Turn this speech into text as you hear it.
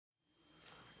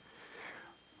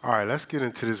All right, let's get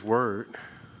into this word.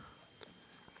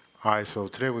 All right, so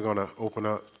today we're going to open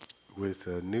up with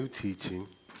a new teaching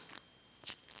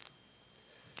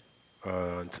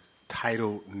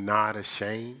titled Not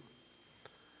Ashamed.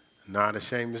 Not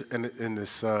Ashamed. And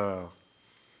it's so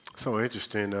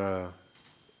interesting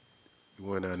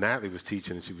when Natalie was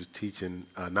teaching, and she was teaching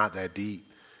Not That Deep,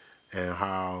 and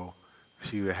how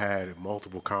she had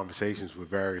multiple conversations with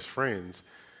various friends.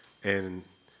 And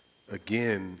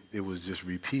again, it was just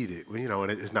repeated. Well,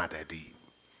 and it's not that deep.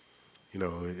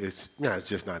 It's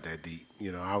just not that deep.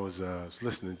 I was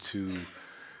listening to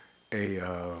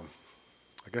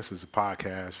I guess it's a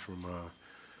podcast from, I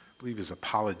believe it's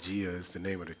Apologia is the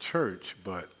name of the church,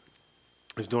 but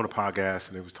he was doing a podcast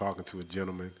and he was talking to a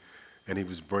gentleman and he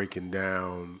was breaking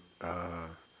down,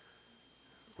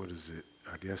 what is it?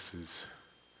 I guess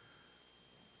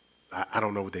I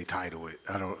don't know what they title it.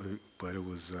 But it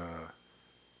was,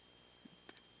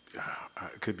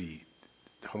 it could be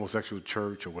homosexual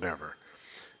church or whatever.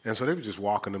 And so they were just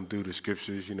walking them through the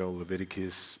scriptures,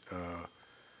 Leviticus, I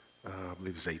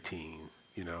believe it's 18,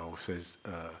 says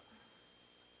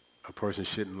a person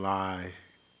shouldn't lie,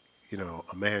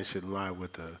 a man shouldn't lie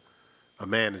with a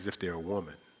man as if they're a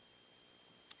woman,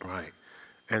 right?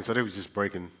 And so they were just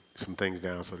breaking some things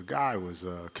down. So the guy was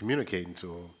communicating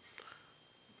to him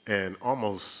and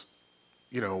almost,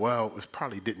 it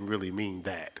probably didn't really mean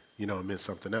that, it meant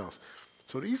something else.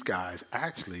 So these guys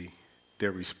actually,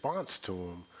 their response to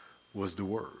him was the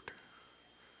word.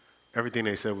 Everything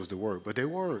they said was the word, but they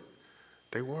weren't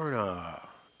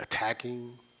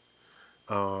attacking.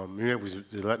 It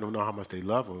was letting them know how much they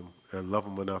love him and love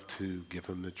him enough to give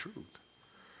him the truth.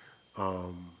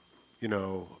 And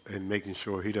making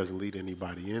sure he doesn't lead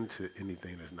anybody into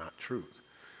anything that's not truth.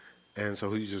 And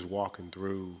so he's just walking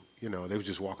through, they were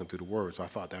just walking through the word. So I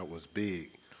thought that was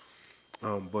big.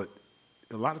 But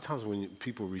a lot of times when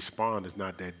people respond, it's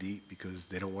not that deep because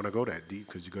they don't want to go that deep.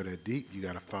 Because you go that deep, you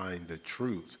got to find the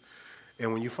truth.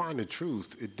 And when you find the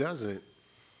truth, it doesn't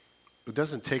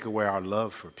take away our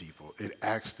love for people. It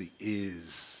actually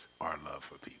is our love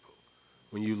for people.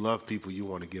 When you love people, you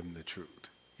want to give them the truth,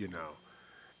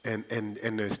 And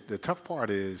the tough part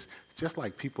is, just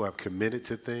like people have committed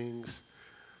to things,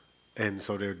 and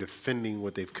so they're defending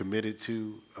what they've committed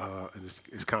to,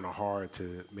 it's kind of hard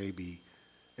to maybe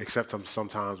accept them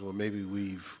sometimes when maybe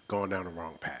we've gone down the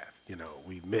wrong path,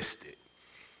 we missed it.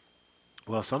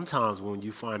 Well, sometimes when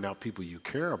you find out people you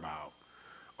care about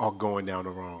are going down the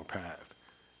wrong path,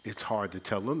 it's hard to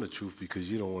tell them the truth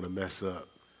because you don't want to mess up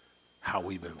how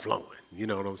we've been flowing, you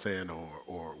know what I'm saying,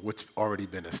 or what's already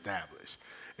been established.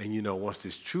 And once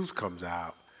this truth comes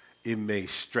out, it may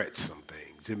stretch some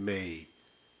things. It may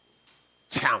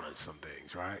challenge some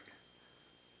things, right?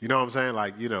 You know what I'm saying?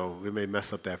 Like, it may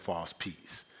mess up that false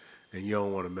peace. And you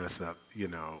don't want to mess up,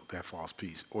 that false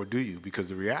peace. Or do you? Because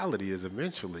the reality is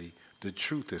eventually the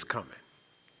truth is coming,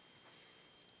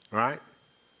 right?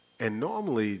 And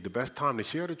normally the best time to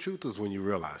share the truth is when you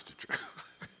realize the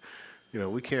truth.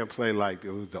 We can't play like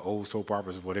it was the old soap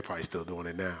operas, well, they're probably still doing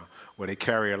it now, where they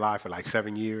carry a lie for like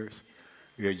 7 years.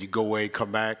 You go away,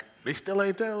 come back, they still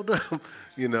ain't told them,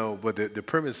 But the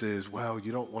premise is, well,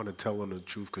 you don't want to tell them the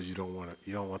truth because you don't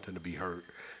want them to be hurt,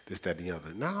 this, that, and the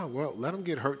other. Nah, well, let them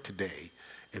get hurt today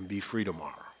and be free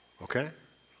tomorrow, okay?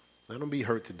 Let them be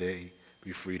hurt today,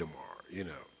 be free tomorrow,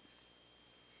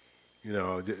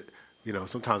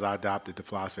 Sometimes I adopted the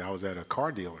philosophy. I was at a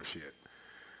car dealership,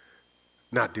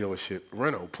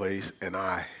 rental place, and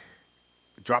I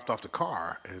dropped off the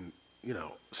car, and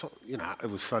it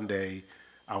was Sunday.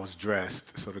 I was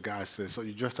dressed, so the guy said, "So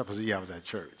you dressed up?" I said, "Yeah, I was at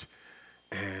church."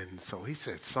 And so he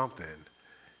said something.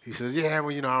 He says, "Yeah,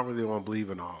 well, I really don't believe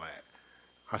in all that."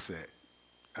 I said,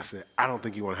 "I don't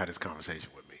think you want to have this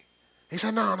conversation with me." He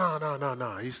said, "No, no, no, no,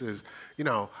 no." He says,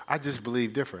 "I just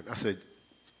believe different." I said,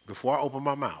 "Before I open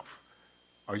my mouth,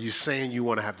 are you saying you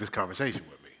want to have this conversation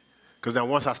with me? Because now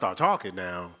once I start talking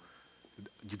now,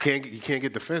 you can't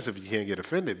get defensive, you can't get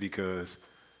offended because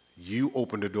you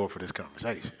opened the door for this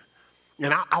conversation."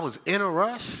 And I was in a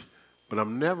rush, but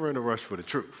I'm never in a rush for the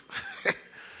truth.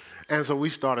 And so we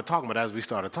started talking, but as we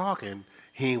started talking,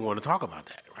 he didn't want to talk about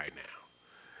that right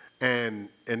now. And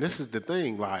this is the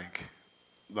thing, like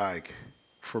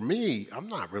for me, I'm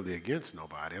not really against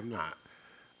nobody.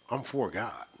 I'm for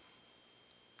God.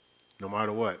 No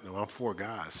matter what, no, I'm for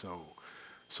God.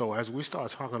 So as we start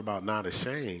talking about not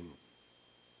ashamed,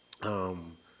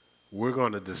 we're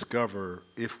going to discover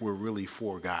if we're really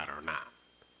for God or not,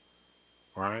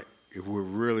 right? If we're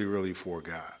really, really for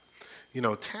God.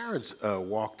 Terrence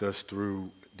walked us through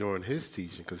during his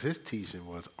teaching, because his teaching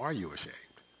was, are you ashamed?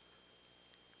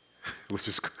 which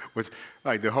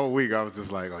like the whole week I was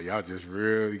just like, oh, y'all just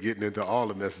really getting into all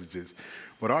the messages.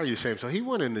 But are you ashamed? So he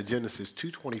went into Genesis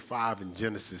 2:25 and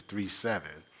Genesis 3:7.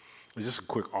 It's just a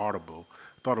quick audible.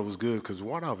 I thought it was good because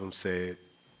one of them said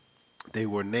they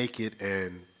were naked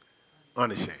and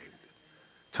unashamed,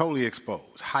 totally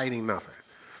exposed, hiding nothing.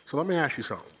 So let me ask you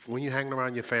something. When you're hanging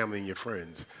around your family and your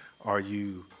friends, are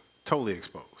you totally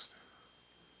exposed?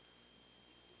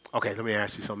 Okay, let me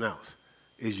ask you something else.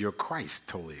 Is your Christ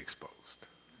totally exposed?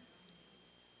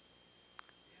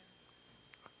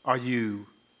 Are you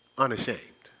unashamed?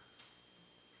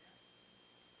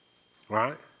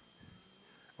 Right?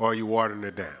 Or are you watering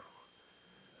it down?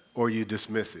 Or are you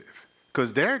dismissive?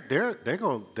 Because they're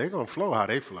gonna flow how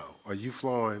they flow. Are you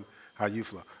flowing how you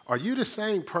flow? Are you the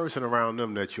same person around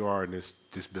them that you are in this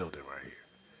building right here?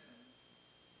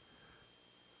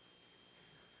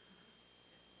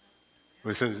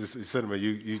 Well,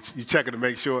 you checking to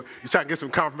make sure, you trying to get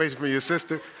some confirmation from your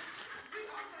sister?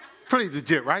 Pretty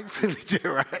legit, right? Pretty legit,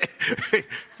 right?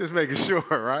 Just making sure,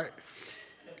 right?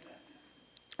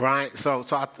 Right? So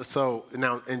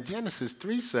now in Genesis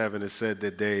 3:7, it said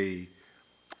that they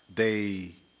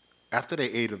after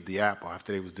they ate of the apple,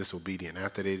 after they was disobedient,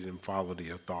 after they didn't follow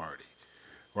the authority,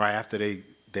 right? After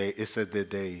it said that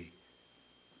they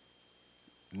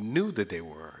knew that they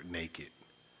were naked,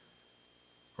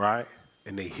 right?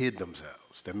 And they hid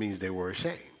themselves. That means they were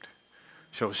ashamed.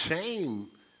 So shame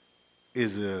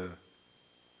is a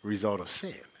result of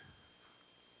sin.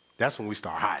 That's when we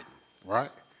start hiding,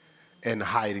 right? And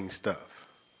hiding stuff.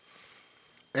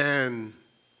 And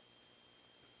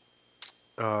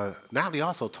Natalie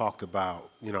also talked about,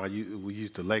 we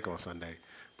used the lake on Sunday,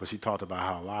 but she talked about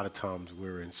how a lot of times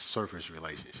we're in surface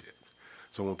relationships.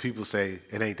 So when people say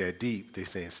it ain't that deep, they're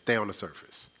saying stay on the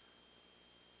surface,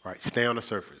 right? Stay on the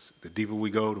surface. The deeper we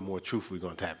go, the more truth we're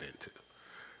going to tap into,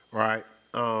 right?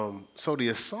 So the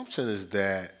assumption is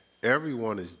that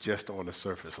everyone is just on the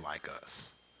surface like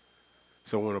us.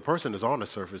 So when a person is on the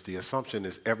surface, the assumption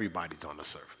is everybody's on the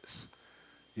surface.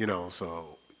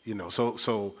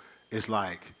 So it's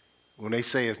like when they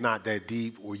say it's not that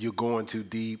deep or you're going too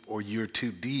deep or you're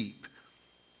too deep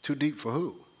for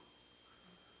who?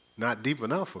 Not deep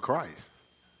enough for Christ,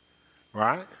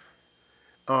 right?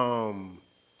 And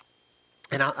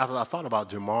I thought about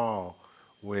Jamal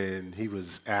when he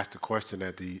was asked a question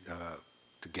at the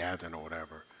gathering or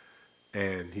whatever,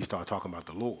 and he started talking about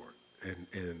the Lord.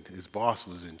 And his boss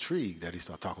was intrigued that he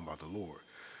started talking about the Lord.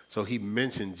 So he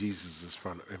mentioned Jesus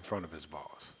in front of his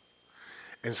boss.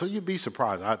 And so you'd be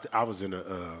surprised. I was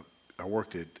I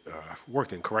worked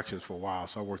in corrections for a while,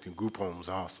 so I worked in group homes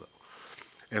also.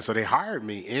 And so they hired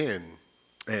me in,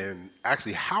 and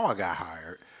actually how I got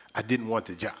hired, I didn't want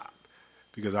the job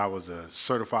because I was a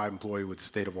certified employee with the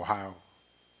state of Ohio.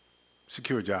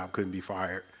 Secure job, couldn't be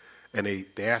fired. And they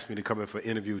asked me to come in for an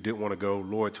interview, didn't want to go.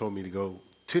 Lord told me to go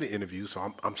to the interview,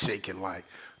 so I'm shaking like,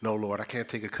 no, Lord, I can't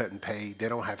take a cut in pay. They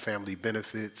don't have family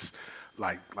benefits.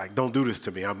 Like don't do this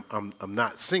to me. I'm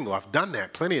not single. I've done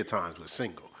that plenty of times with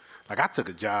single. Like I took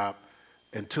a job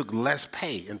and took less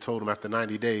pay and told them after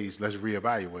 90 days, let's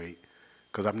reevaluate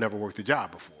because I've never worked a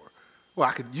job before.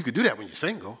 Well, you could do that when you're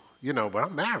single, but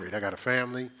I'm married. I got a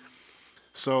family.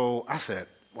 So I said,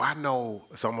 well, I know,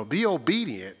 so I'm going to be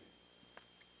obedient,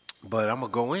 but I'm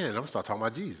going to go in and I'm going to start talking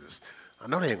about Jesus. I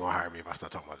know they ain't going to hire me if I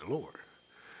start talking about the Lord.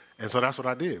 And so that's what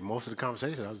I did. Most of the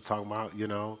conversation I was talking about,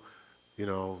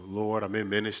 Lord, I'm in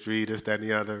ministry, this, that, and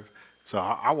the other. So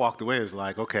I walked away. It was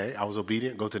like, okay, I was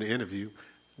obedient, go to the interview.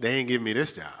 They ain't giving me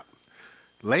this job.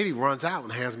 Lady runs out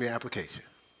and hands me an application.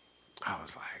 I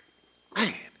was like,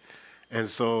 man. And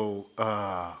so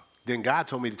then God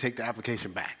told me to take the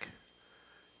application back.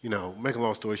 Make a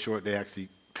long story short, they actually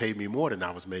paid me more than I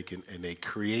was making, and they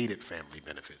created family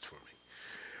benefits for me.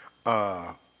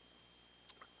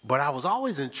 But I was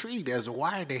always intrigued as to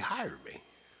why they hired me.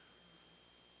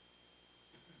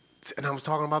 And I was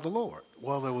talking about the Lord.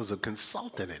 Well, there was a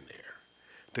consultant in there.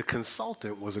 The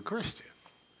consultant was a Christian.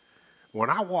 When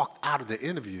I walked out of the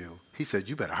interview, he said,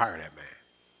 you better hire that man.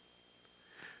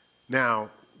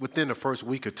 Now, within the first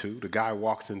week or two, the guy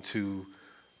walks into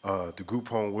the group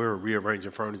home. We're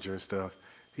rearranging furniture and stuff.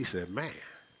 He said, man,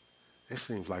 it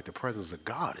seems like the presence of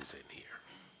God is in here.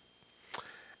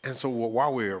 And so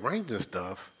while we were arranging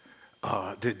stuff,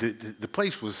 the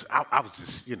place was, I was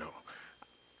just,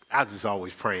 I was just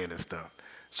always praying and stuff.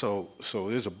 So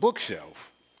there's a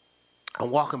bookshelf. I'm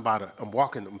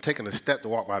taking a step to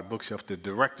walk by the bookshelf. The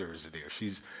director is there.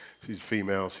 She's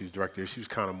female. She's director. She was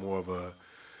kind of more of a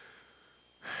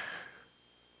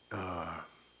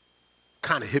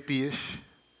kind of hippie-ish,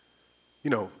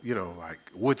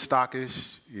 like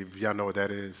Woodstockish, if y'all know what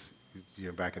that is.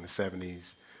 back in the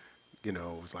 70s, it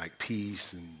was like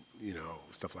peace and,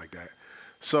 stuff like that.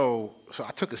 So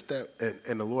I took a step,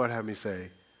 and the Lord had me say,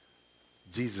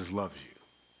 Jesus loves you.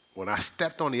 When I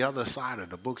stepped on the other side of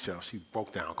the bookshelf, she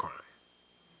broke down crying.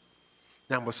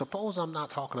 Now, but suppose I'm not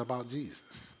talking about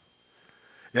Jesus.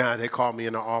 Yeah, they called me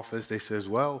in the office. They says,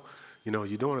 well, you're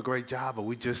doing a great job, but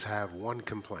we just have one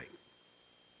complaint.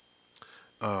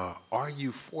 Are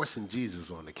you forcing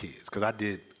Jesus on the kids? Because I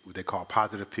did what they call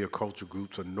positive peer culture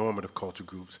groups or normative culture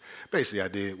groups. Basically, I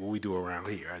did what we do around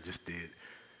here. I just did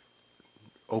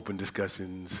open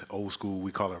discussions, old school,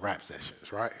 we call it rap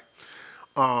sessions, right?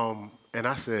 And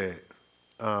I said,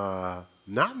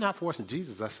 not forcing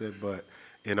Jesus. I said, but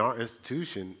in our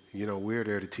institution, we're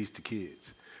there to teach the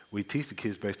kids. We teach the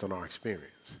kids based on our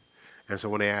experience. And so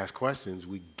when they ask questions,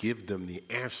 we give them the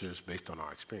answers based on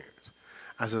our experience.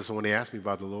 I said, so when they ask me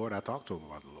about the Lord, I talk to them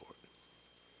about the Lord.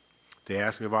 They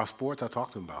ask me about sports, I talk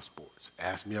to them about sports.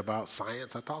 Ask me about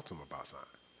science, I talk to them about science.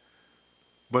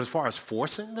 But as far as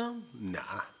forcing them,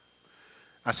 nah.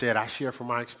 I said, I share from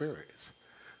my experience.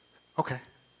 Okay.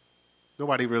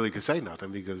 Nobody really could say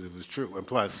nothing because it was true. And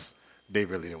plus, they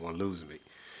really didn't want to lose me.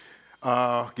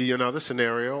 Give you another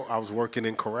scenario. I was working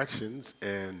in corrections,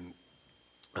 and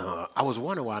I was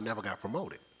wondering why I never got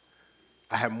promoted.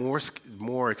 I had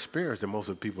more experience than most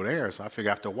of the people there, so I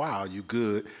figured after a while, you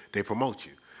good, they promote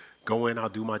you. Go in, I'll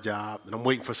do my job, and I'm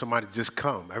waiting for somebody to just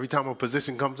come. Every time a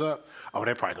position comes up,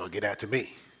 they're probably going to get that to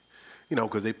me.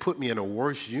 Because they put me in a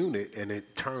worse unit, and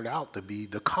it turned out to be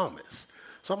the calmest.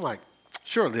 So I'm like,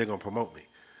 surely they're going to promote me.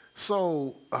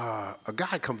 So a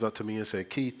guy comes up to me and said,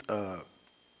 Keith,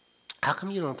 how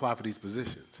come you don't apply for these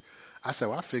positions? I said,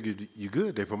 well, I figured you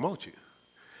good, they promote you.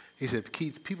 He said,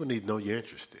 Keith, people need to know you're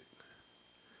interested.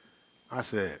 I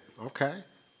said, okay.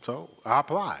 So I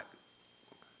applied.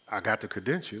 I got the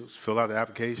credentials, filled out the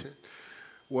application.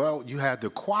 Well, you had to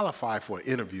qualify for an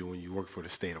interview when you work for the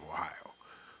state of Ohio.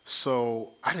 So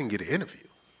I didn't get an interview.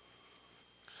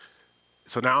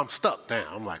 So now I'm stuck now.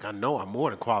 I'm like, I know I'm more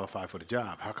than qualified for the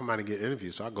job. How come I didn't get an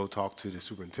interview? So I go talk to the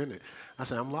superintendent. I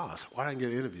said, I'm lost. Why didn't I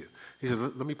get an interview? He says,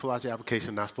 let me pull out your application.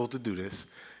 I'm not supposed to do this.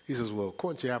 He says, well,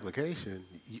 according to your application,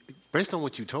 based on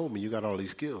what you told me, you got all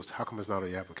these skills. How come it's not on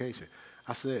your application?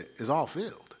 I said, it's all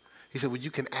filled. He said, well,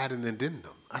 you can add an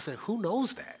addendum. I said, who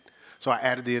knows that? So I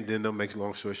added the addendum. Makes a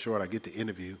long story short, I get the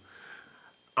interview.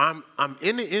 I'm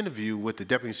in the interview with the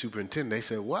deputy superintendent. They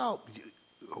said, well,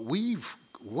 we've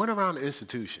went around the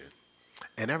institution,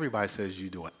 and everybody says you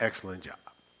do an excellent job.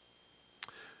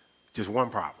 Just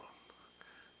one problem.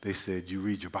 They said you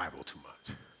read your Bible too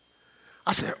much.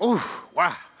 I said, oh,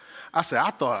 wow. I said,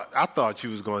 I thought you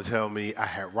was going to tell me I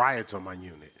had riots on my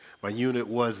unit. My unit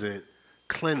wasn't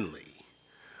cleanly.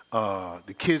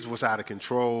 The kids was out of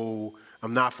control.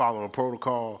 I'm not following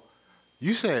protocol.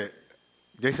 They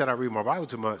said I read my Bible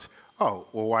too much. Oh,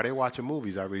 well, while they watching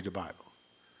movies, I read the Bible.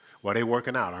 While they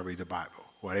working out, I read the Bible.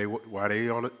 While they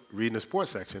reading the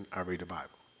sports section, I read the Bible.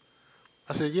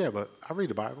 I said, yeah, but I read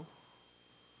the Bible.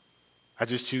 I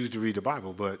just choose to read the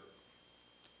Bible, but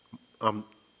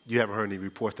you haven't heard any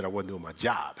reports that I wasn't doing my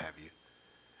job, have you?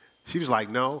 She was like,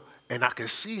 no, and I could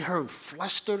see her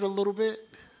flustered a little bit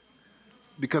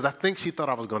because I think she thought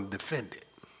I was going to defend it.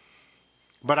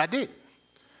 But I didn't.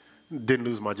 Didn't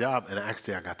lose my job, and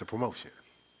actually I got the promotion.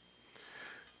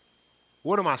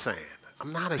 What am I saying?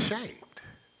 I'm not ashamed.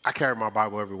 I carried my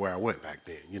Bible everywhere I went back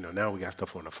then. Now we got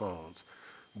stuff on the phones.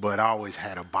 But I always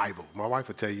had a Bible. My wife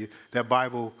will tell you, that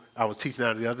Bible I was teaching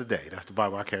out the other day, that's the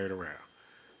Bible I carried around.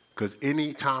 Because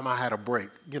any time I had a break,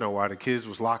 while the kids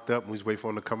was locked up and we was waiting for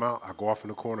them to come out, I go off in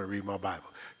the corner and read my Bible.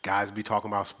 Guys be talking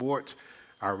about sports,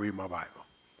 I read my Bible.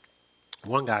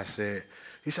 One guy said,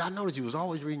 I noticed you was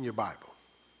always reading your Bible.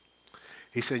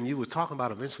 He said, and you was talking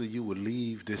about eventually you would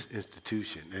leave this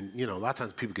institution. And, a lot of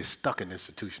times people get stuck in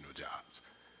institutional jobs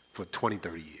for 20,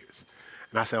 30 years.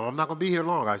 And I said, well, I'm not going to be here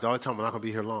long. I was always telling him I'm not going to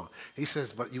be here long. He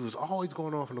says, but you was always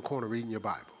going off in the corner reading your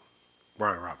Bible.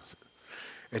 Brian Robinson.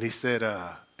 And he said,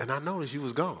 and I noticed you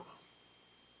was gone.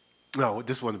 No,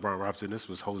 this wasn't Brian Robinson. This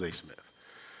was Jose Smith.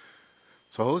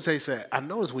 So Jose said, I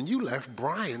noticed when you left,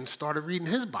 Brian started reading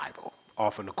his Bible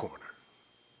off in the corner.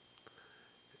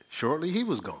 Shortly, he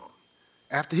was gone.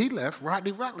 After he left,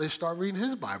 Rodney Rutledge started reading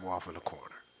his Bible off in the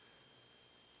corner.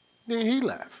 Then he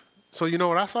left. So you know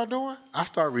what I started doing? I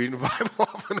started reading the Bible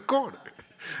off in the corner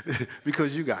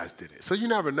because you guys did it. So you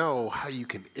never know how you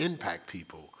can impact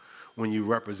people when you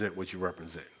represent what you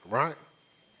represent, right?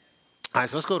 All right,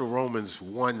 so let's go to Romans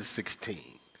 1:16.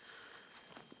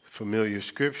 Familiar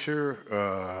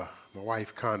scripture. My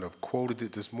wife kind of quoted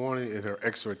it this morning in her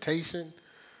exhortation.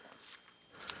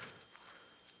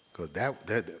 Because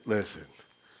listen,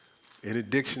 In a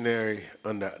dictionary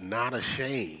under not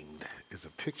ashamed is a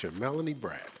picture of Melanie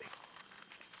Bradley.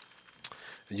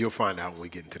 And you'll find out when we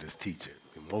get into this teaching.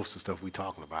 And most of the stuff we're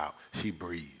talking about, she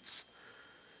breathes.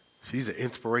 She's an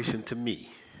inspiration to me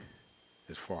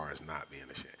as far as not being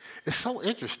ashamed. It's so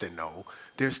interesting, though.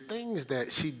 There's things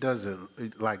that she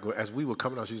doesn't, like as we were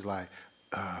coming out, she was like,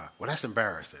 well, that's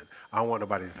embarrassing. I don't want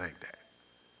nobody to think that.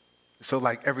 So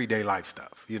like everyday life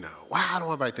stuff, you know. Wow, I don't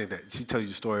want anybody to think that. She tells you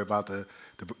a story about the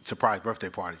surprise birthday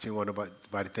party. She didn't want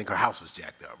nobody to think her house was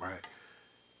jacked up, right?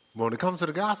 But when it comes to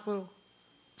the gospel,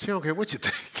 she don't care what you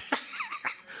think.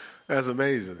 That's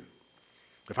amazing.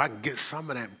 If I can get some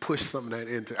of that and push some of that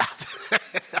into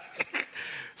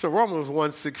So Romans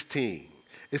 1:16,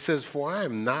 it says, "For I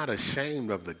am not ashamed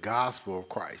of the gospel of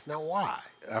Christ." Now why?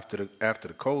 After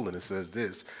the colon, it says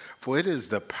this, "For it is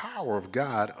the power of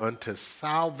God unto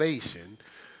salvation,"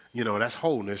 you know, that's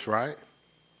wholeness, right?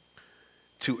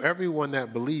 "To everyone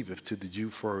that believeth, to the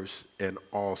Jew first, and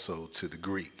also to the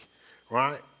Greek,"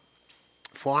 right?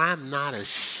 "For I am not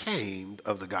ashamed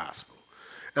of the gospel."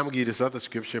 I'm going to give you this other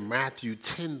scripture, Matthew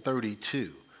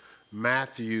 10:32.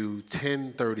 Matthew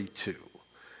 10:32.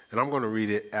 And I'm going to read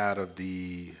it out of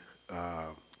the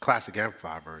Classic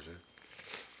Amplified version.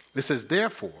 It says,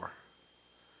 "Therefore,"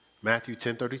 Matthew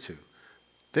 10:32,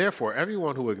 "Therefore,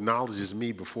 everyone who acknowledges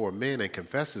me before men and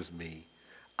confesses me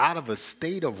out of a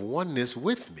state of oneness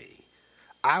with me,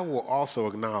 I will also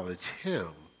acknowledge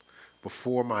him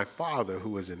before my Father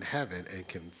who is in heaven and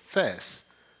confess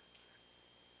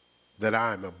that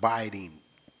I am abiding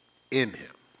in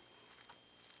him."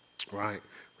 Right?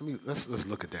 Let's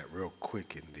look at that real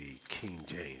quick in the King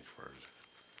James version.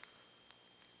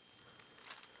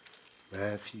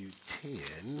 Matthew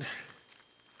 10.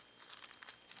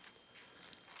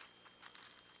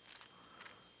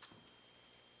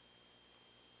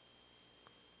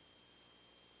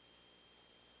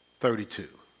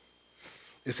 "32.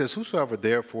 It says, "Whosoever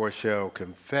therefore shall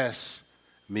confess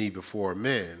me before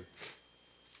men,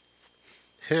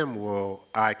 him will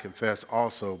I confess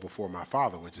also before my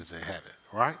Father which is in heaven."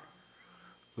 Right?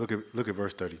 Look at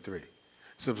verse 33.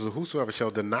 So "Whosoever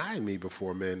shall deny me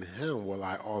before men, him will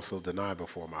I also deny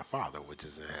before my Father which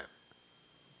is in heaven."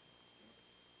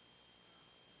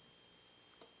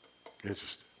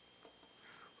 Interesting.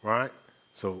 Right?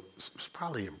 So it's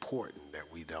probably important that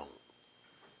we don't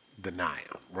deny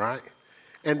him, right?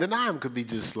 And deny him could be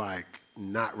just like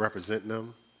not representing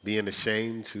him, being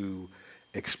ashamed to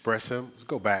express him. Let's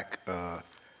go back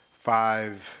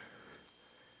 5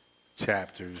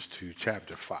 chapters to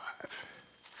chapter 5.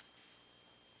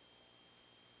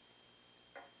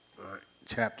 All right,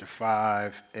 chapter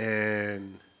 5,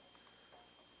 and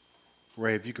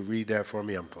Ray, if you could read that for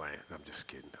me, I'm playing. I'm just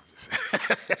kidding.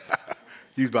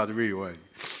 You was about to read it, wasn't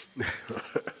you?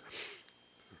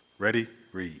 Ready?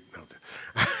 Read. No,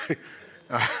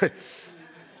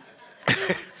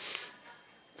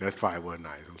 that probably wasn't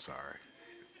nice. I'm sorry.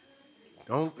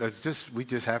 We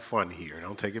just have fun here.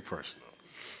 Don't take it personal.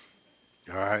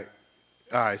 All right.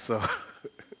 So,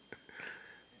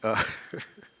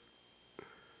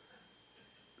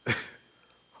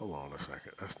 hold on a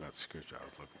second. That's not the scripture I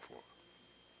was looking for.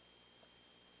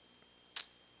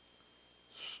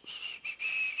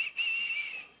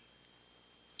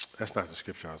 That's not the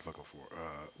scripture I was looking for.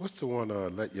 What's the one,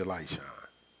 "Let your light shine"?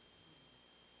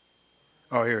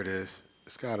 Oh, here it is.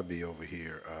 It's got to be over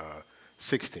here.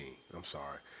 16. I'm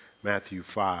sorry. Matthew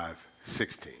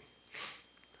 5:16.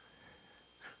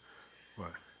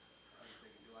 What?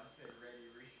 I said ready,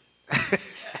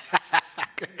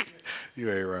 read.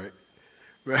 You ain't right.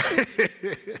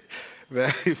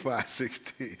 Matthew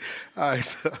 5:16. All right,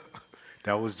 so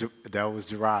that was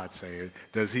Gerard saying.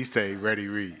 Does he say ready,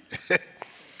 read?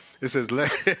 It says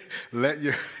let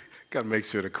your, got to make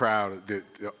sure the crowd,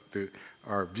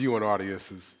 our viewing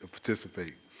audiences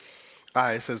participate. All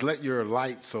right, it says, "Let your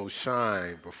light so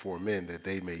shine before men that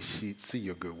they may see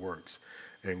your good works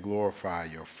and glorify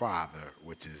your Father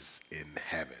which is in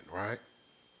heaven," right?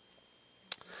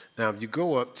 Now, if you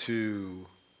go up to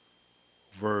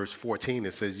verse 14,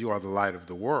 it says, "You are the light of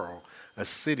the world. A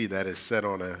city that is set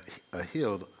on a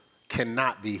hill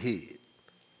cannot be hid,"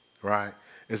 right?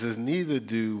 It says, "Neither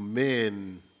do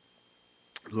men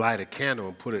light a candle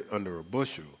and put it under a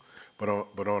bushel, but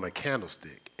on a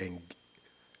candlestick, and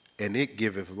it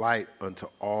giveth light unto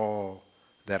all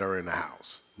that are in the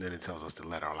house." And then it tells us to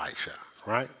let our light shine,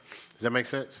 right? Does that make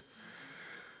sense?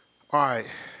 All right.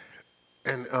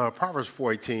 And Proverbs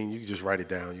 4:18, you can just write it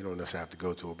down. You don't necessarily have to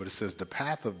go to it. But it says, "The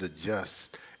path of the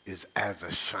just is as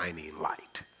a shining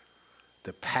light."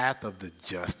 The path of the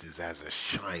just is as a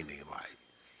shining light.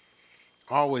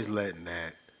 Always letting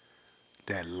that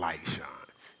light shine.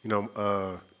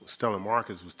 Stellan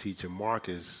Marcus was teaching.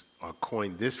 Marcus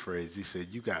coined this phrase. He said,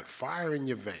 "You got fire in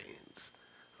your veins.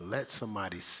 Let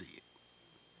somebody see it.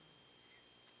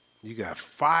 You got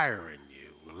fire in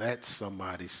you. Let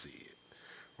somebody see it."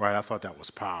 Right? I thought that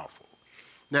was powerful.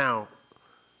 Now,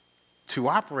 to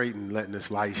operate in letting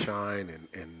this light shine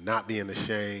and not being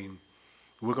ashamed,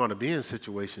 we're going to be in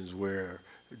situations where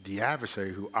the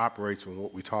adversary who operates on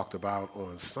what we talked about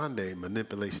on Sunday,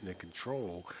 manipulation and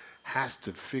control, has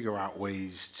to figure out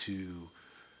ways to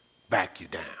back you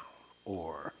down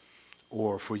or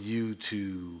for you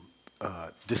to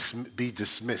be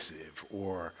dismissive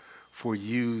or for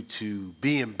you to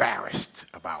be embarrassed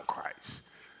about Christ.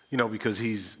 Because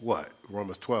he's what?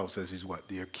 Romans 12 says he's what?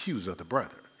 The accuser of the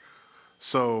brethren.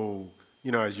 So,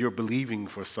 as you're believing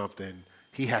for something,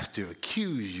 he has to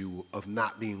accuse you of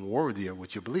not being worthy of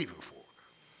what you're believing for.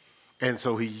 And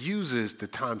so he uses the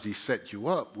times he set you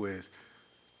up with,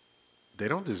 they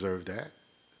don't deserve that.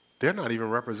 They're not even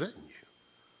representing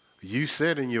you. You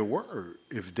said in your word,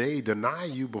 if they deny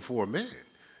you before men,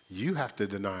 you have to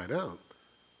deny them.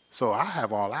 So I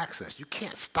have all access. You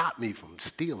can't stop me from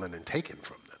stealing and taking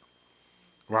from them.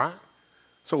 Right?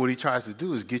 So what he tries to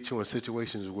do is get you in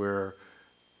situations where,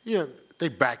 they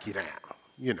back you down.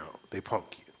 They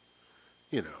punk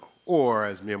you. Or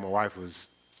as me and my wife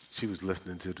she was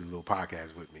listening to the little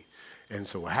podcast with me. And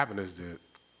so what happened is that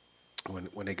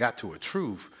when they got to a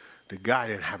truth, the guy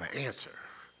didn't have an answer.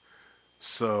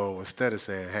 So instead of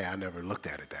saying, "Hey, I never looked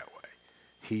at it that way,"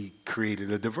 he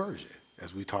created a diversion,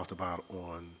 as we talked about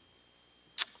on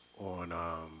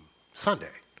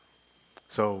Sunday.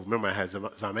 So remember, I had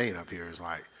Zamain up here. It's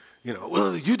like,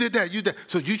 "Well, you did that,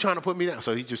 so you trying to put me down."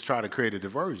 So he just tried to create a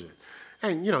diversion.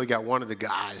 And, he got one of the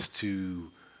guys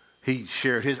he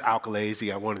shared his accolades. He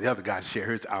got one of the other guys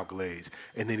share his accolades.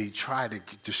 And then he tried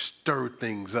to stir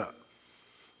things up,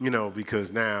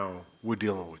 because now we're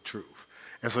dealing with truth.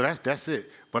 And so that's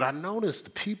it. But I noticed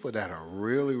the people that are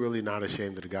really, really not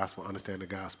ashamed of the gospel, understand the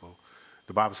gospel,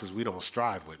 the Bible says we don't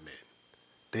strive with men.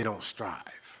 They don't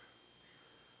strive.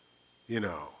 Even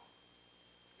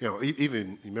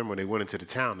remember when they went into the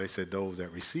town, they said, "Those that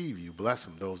receive you, bless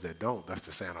them. Those that don't, dust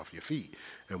the sand off your feet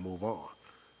and move on."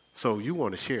 So you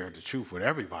want to share the truth with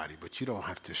everybody, but you don't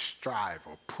have to strive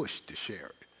or push to share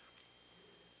it.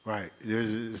 Right?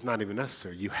 It's not even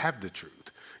necessary. You have the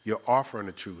truth. You're offering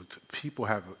the truth. People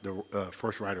have the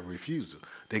first right of refusal.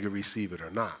 They can receive it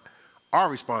or not. Our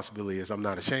responsibility is, I'm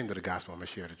not ashamed of the gospel. I'm going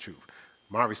to share the truth.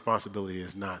 My responsibility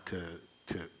is not to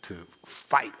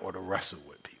fight or to wrestle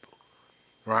with people.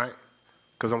 Right?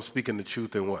 Because I'm speaking the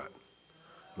truth in what?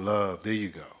 Love. There you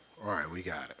go. All right, we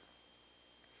got it.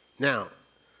 Now,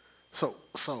 so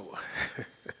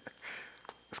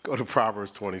let's go to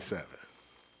Proverbs 27.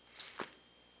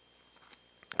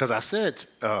 Because I said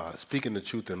speaking the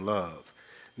truth in love.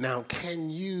 Now,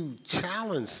 can you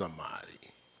challenge somebody,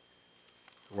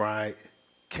 right?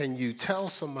 Can you tell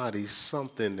somebody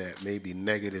something that may be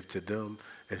negative to them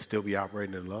and still be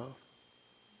operating in love?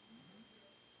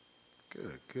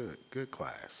 Good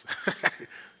class.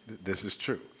 This is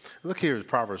true. Look here at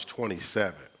Proverbs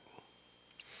 27.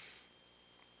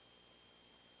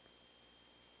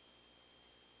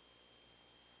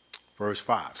 Verse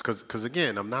 5. Because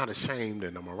again, I'm not ashamed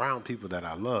and I'm around people that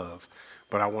I love,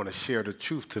 but I want to share the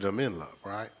truth to them in love,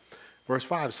 right? Verse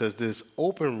 5 says this,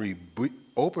 open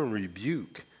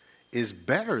rebuke is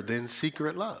better than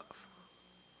secret love.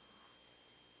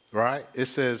 Right? It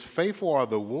says, faithful are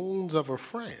the wounds of a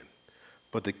friend,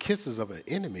 but the kisses of an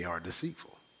enemy are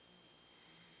deceitful.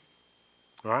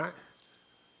 All right?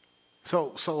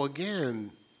 So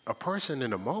again, a person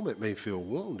in a moment may feel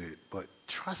wounded, but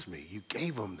trust me, you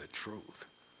gave them the truth.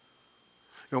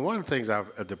 One of the things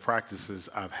the practices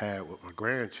I've had with my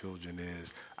grandchildren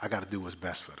is I got to do what's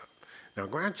best for them. Now,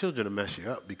 grandchildren will mess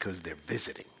you up because they're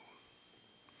visiting.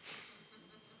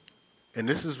 And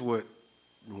this is what,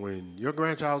 when your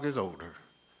grandchild gets older,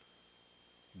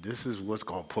 this is what's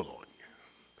going to pull on you.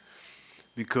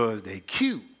 Because they're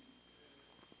cute,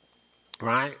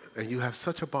 right? And you have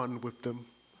such a bond with them.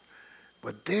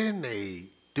 But then they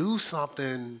do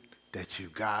something that you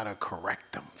got to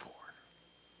correct them for.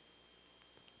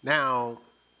 Now,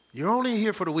 you're only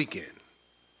here for the weekend.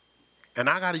 And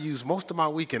I got to use most of my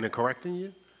weekend in correcting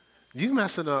you. You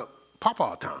messing up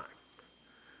pawpaw time.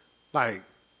 Like,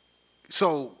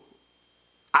 so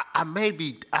I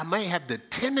may have the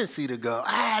tendency to go,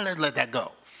 let's let that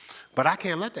go. But I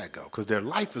can't let that go because their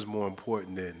life is more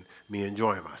important than me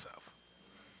enjoying myself.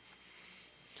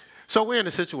 So we're in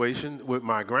a situation with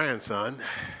my grandson.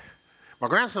 My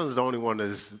grandson is the only one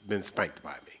that's been spanked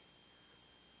by me.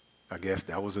 I guess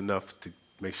that was enough to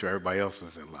make sure everybody else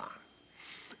was in line.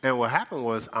 And what happened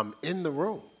was I'm in the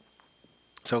room.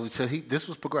 So this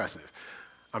was progressive.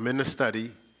 I'm in the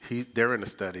study. They're in the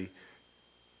study.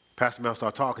 Pastor Mel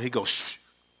started talking. He goes, shh.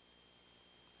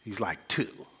 He's like 2.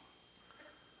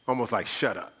 Almost like,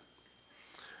 shut up.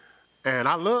 And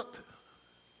I looked.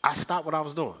 I stopped what I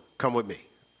was doing. Come with me.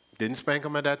 Didn't spank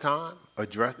him at that time.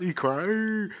 He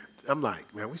cried. I'm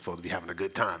like, man, we're supposed to be having a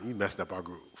good time. You messed up our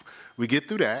groove. We get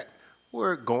through that.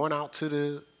 We're going out to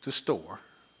the store.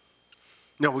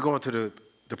 No, we're going to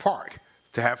the park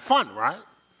to have fun, right?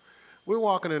 We're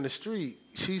walking in the street.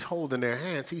 She's holding their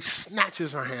hands. He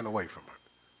snatches her hand away from her.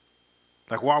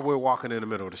 Like while we're walking in the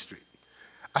middle of the street.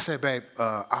 I said, babe,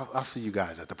 I'll see you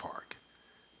guys at the park.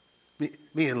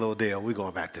 Me and Lil Dale, we're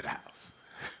going back to the house.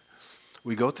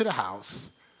 We go to the house.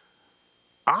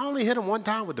 I only hit him one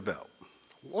time with the belt.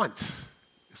 Once.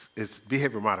 It's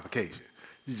behavior modification.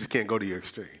 You just can't go to your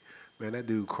extreme. Man, that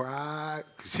dude cried.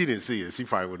 She didn't see it. She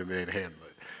probably would have been able to handle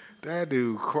it. That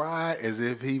dude cried as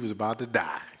if he was about to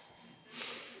die.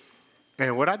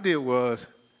 And what I did was,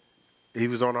 he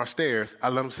was on our stairs. I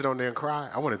let him sit on there and cry.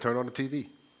 I went and turned on the TV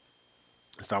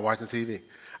and start watching TV.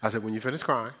 I said, when you finish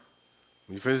crying,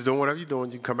 when you finish doing whatever you're doing,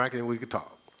 you can come back in and we can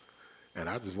talk. And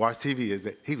I just watched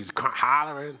TV. He was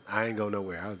hollering. I ain't going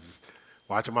nowhere. I was just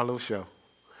watching my little show.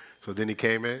 So then he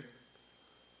came in,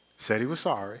 said he was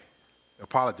sorry,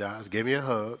 apologized, gave me a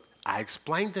hug. I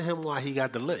explained to him why he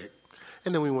got the lick,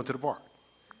 and then we went to the park.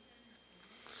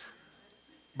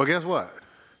 But guess what?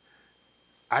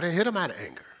 I didn't hit him out of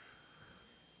anger.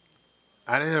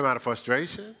 I didn't hit him out of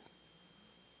frustration,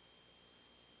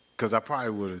 because I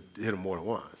probably would have hit him more than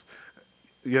once.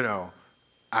 You know,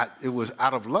 it was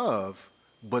out of love,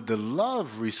 but the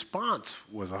love response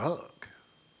was a hug.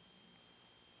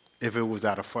 If it was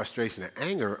out of frustration and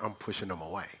anger, I'm pushing them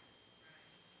away.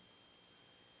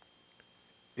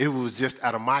 It was just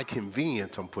out of my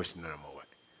convenience, I'm pushing them away.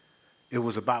 It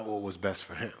was about what was best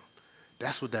for him.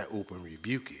 That's what that open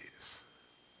rebuke is.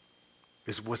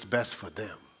 It's what's best for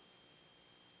them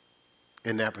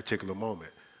in that particular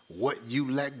moment. What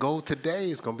you let go today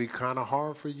is going to be kind of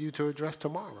hard for you to address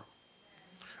tomorrow.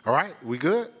 All right, we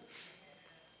good?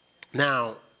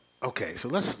 Now, okay, so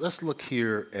let's look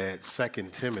here at 2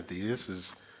 Timothy. This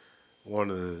is one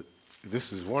of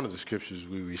the scriptures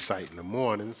we recite in the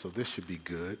morning, so this should be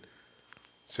good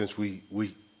since we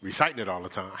reciting it all the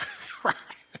time.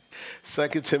 2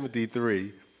 Timothy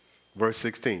 3, verse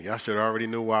 16. Y'all should already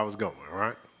knew where I was going, all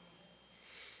right?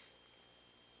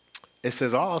 It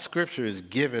says all scripture is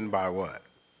given by what?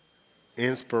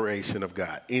 Inspiration of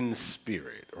God, in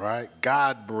spirit, right?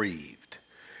 God breathed.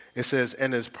 It says,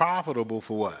 and is profitable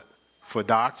for what? For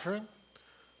doctrine.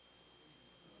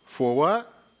 For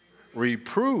what?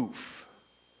 Reproof.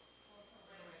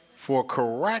 For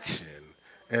correction.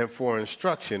 And for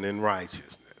instruction in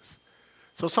righteousness.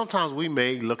 So sometimes we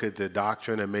may look at the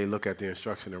doctrine and may look at the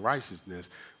instruction in righteousness,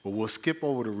 but we'll skip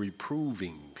over the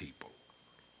reproving people,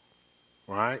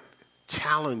 right?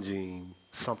 Challenging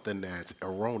something that's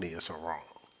erroneous or wrong.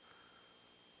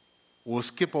 We'll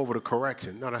skip over the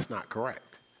correction. No, that's not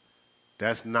correct.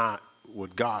 That's not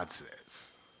what God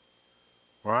says,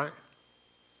 right?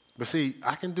 But see,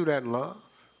 I can do that in love.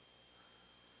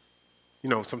 You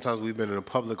know, sometimes we've been in a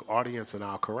public audience and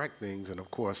I'll correct things, and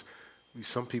of course,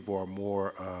 some people are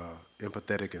more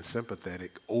empathetic and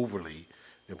sympathetic, overly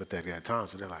empathetic at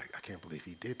times, so they're like, I can't believe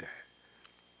he did that.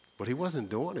 But he wasn't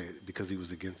doing it because he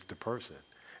was against the person.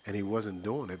 And he wasn't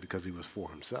doing it because he was for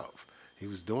himself. He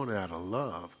was doing it out of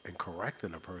love and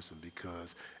correcting the person,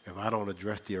 because if I don't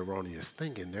address the erroneous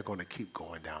thinking, they're going to keep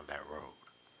going down that road.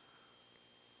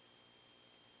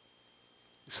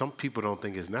 Some people don't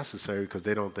think it's necessary because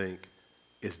they don't think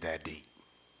it's that deep.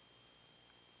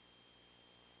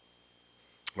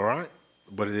 All right?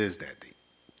 But it is that deep.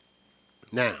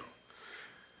 Now,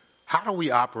 how do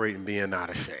we operate in being not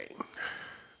ashamed?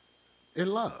 In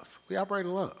love. We operate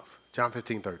in love. John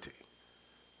 15:13.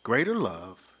 Greater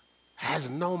love has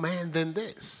no man than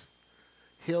this.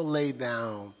 He'll lay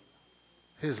down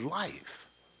his life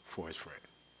for his friend.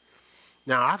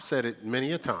 Now, I've said it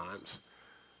many a times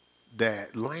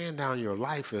that laying down your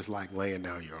life is like laying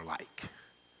down your like.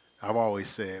 I've always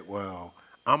said, well,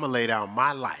 I'm going to lay down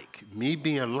my like, me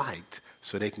being liked,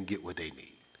 so they can get what they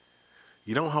need.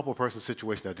 You don't help a person's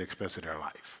situation at the expense of their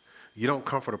life. You don't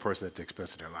comfort a person at the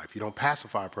expense of their life. You don't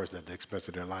pacify a person at the expense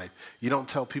of their life. You don't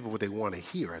tell people what they want to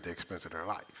hear at the expense of their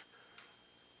life.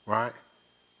 Right?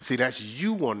 See, that's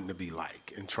you wanting to be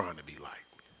like and trying to be like.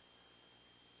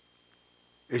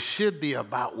 It should be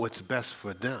about what's best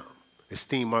for them.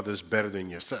 Esteem others better than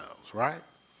yourselves, right?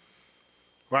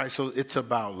 Right, so it's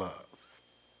about love.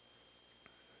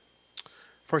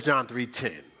 1 John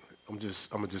 3:10. I'm just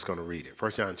going to read it.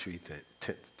 1 John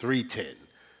 3:10.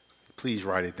 Please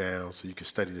write it down so you can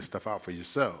study this stuff out for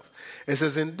yourself. It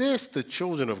says, "In this the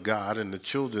children of God and the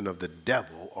children of the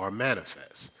devil are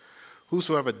manifest.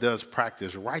 Whosoever does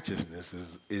practice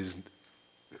righteousness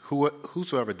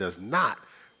whosoever does not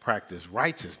practice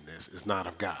righteousness is not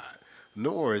of God,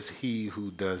 nor is he who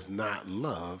does not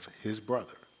love his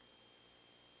brother."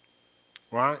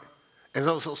 Right?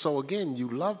 And so again, you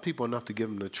love people enough to give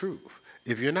them the truth.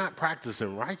 If you're not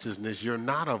practicing righteousness, you're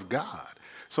not of God.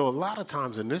 So a lot of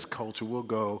times in this culture, we'll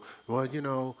go, well,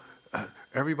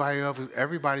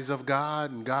 everybody's of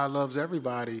God and God loves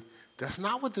everybody. That's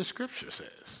not what the scripture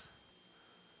says.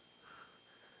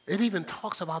 It even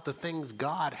talks about the things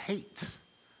God hates.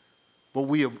 But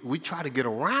we try to get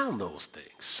around those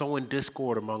things. Sowing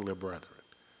discord among their brethren.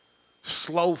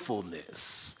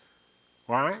 Slowfulness.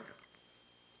 Right?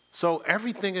 So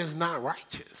everything is not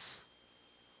righteous.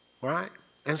 Right?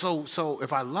 And so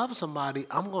if I love somebody,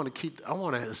 I want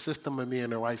to assist them in being in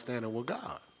the right standing with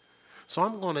God. So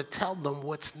I'm going to tell them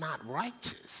what's not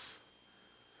righteous.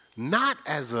 Not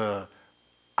as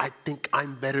I think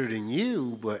I'm better than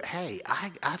you, but hey,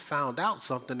 I found out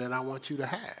something that I want you to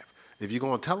have. If you're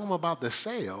going to tell them about the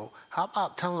sale, how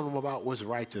about telling them about what's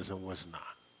righteous and what's not?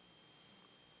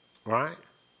 Right?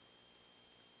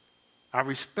 I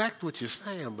respect what you're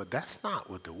saying, but that's not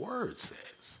what the word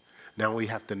says. Now we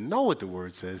have to know what the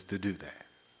word says to do that,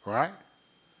 right?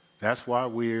 That's why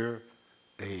we're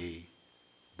a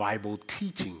Bible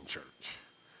teaching church,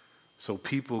 so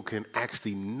people can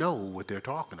actually know what they're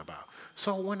talking about.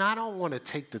 So when I don't want to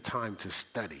take the time to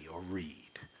study or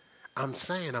read, I'm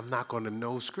saying I'm not going to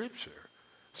know scripture.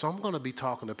 So I'm going to be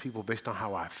talking to people based on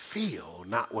how I feel,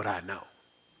 not what I know.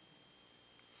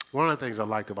 One of the things I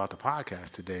liked about the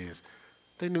podcast today is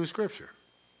they knew scripture.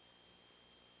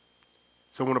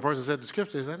 So when a person said the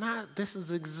scripture, they said, nah, this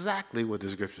is exactly what the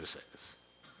scripture says.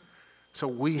 So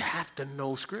we have to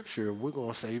know scripture if we're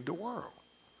going to save the world.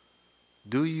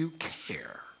 Do you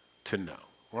care to know,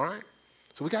 right?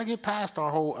 So we got to get past our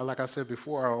whole, like I said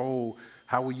before, our whole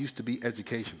how we used to be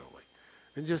educationally.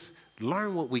 And just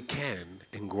learn what we can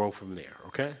and grow from there,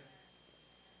 okay?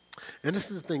 And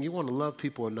this is the thing. You want to love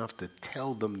people enough to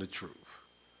tell them the truth.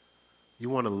 You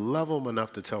want to love them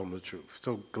enough to tell them the truth.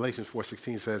 So Galatians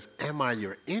 4:16 says, "Am I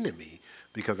your enemy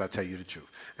because I tell you the truth?"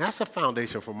 And that's a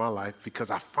foundation for my life because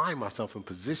I find myself in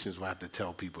positions where I have to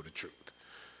tell people the truth.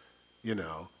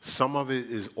 Some of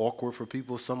it is awkward for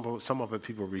people. Some of it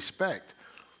people respect.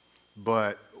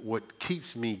 But what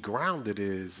keeps me grounded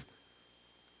is,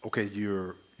 okay,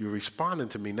 you're responding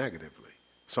to me negatively.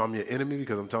 So I'm your enemy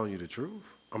because I'm telling you the truth?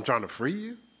 I'm trying to free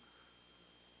you?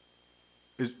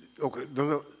 Okay,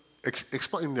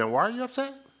 explain now. Why are you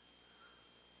upset?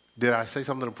 Did I say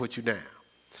something to put you down?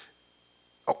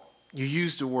 Oh, you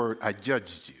used the word, I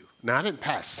judged you. Now, I didn't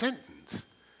pass sentence.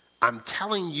 I'm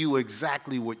telling you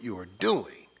exactly what you are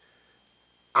doing.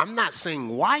 I'm not saying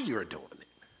why you're doing it.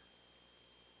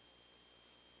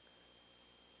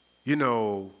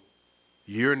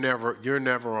 You're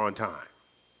never on time.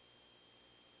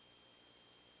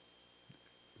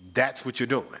 That's what you're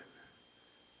doing.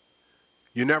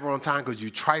 You're never on time because you're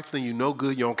trifling, you're no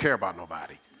good, you don't care about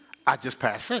nobody. I just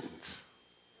passed sentence.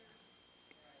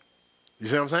 You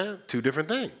see what I'm saying? Two different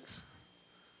things.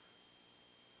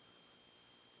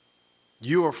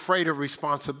 You're afraid of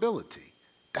responsibility.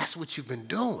 That's what you've been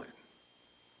doing.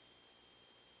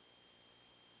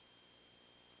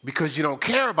 Because you don't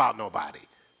care about nobody.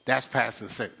 That's passing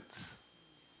sentence.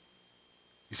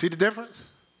 You see the difference?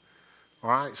 All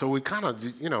right? So we kind of,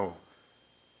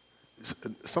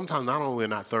 sometimes not only are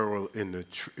we not thorough in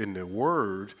the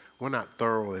word, we're not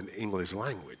thorough in English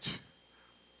language.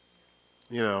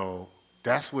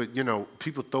 That's what,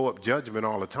 people throw up judgment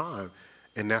all the time,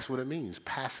 and that's what it means,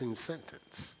 passing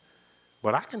sentence.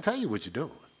 But I can tell you what you're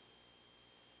doing.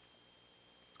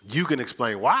 You can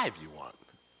explain why if you want.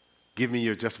 Give me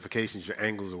your justifications, your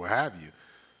angles, or what have you.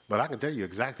 But I can tell you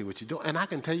exactly what you're doing, and I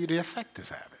can tell you the effect it's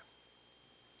having.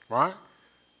 Right?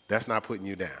 That's not putting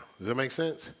you down. Does that make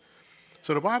sense?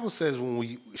 So the Bible says when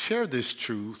we share this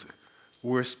truth,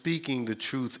 we're speaking the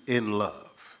truth in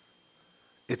love.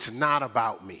 It's not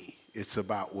about me. It's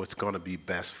about what's going to be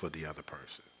best for the other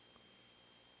person.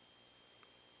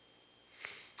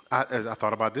 As I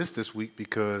thought about this week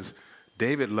because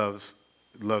David loves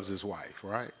his wife,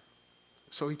 right?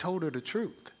 So he told her the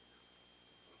truth.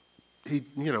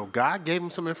 God gave him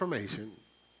some information.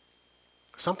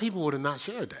 Some people would have not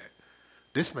shared that.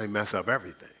 This may mess up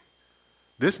everything.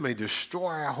 This may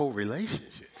destroy our whole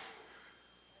relationship.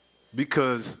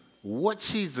 Because what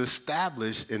she's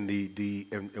established and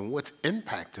what's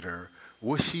impacted her,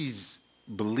 what she's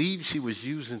believed she was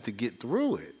using to get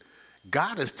through it,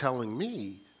 God is telling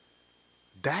me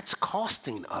that's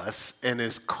costing us and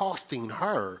it's costing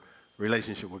her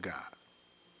relationship with God.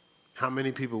 How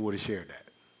many people would have shared that?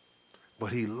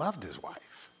 But he loved his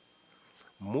wife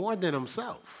more than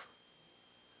himself.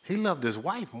 He loved his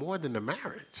wife more than the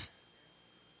marriage.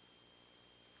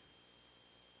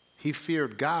 He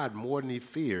feared God more than he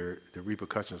feared the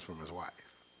repercussions from his wife.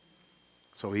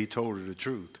 So he told her the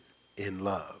truth in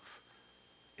love.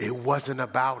 It wasn't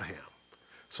about him.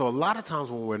 So a lot of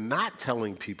times when we're not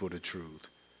telling people the truth,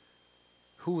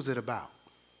 who is it about?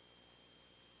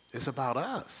 It's about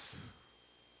us.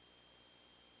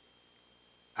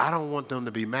 I don't want them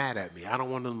to be mad at me. I don't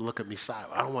want them to look at me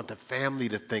sideways. I don't want the family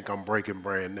to think I'm breaking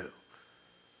brand new.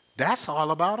 That's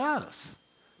all about us.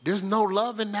 There's no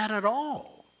love in that at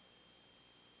all.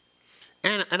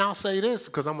 And I'll say this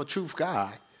because I'm a truth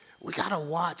guy. We got to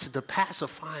watch the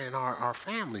pacifying our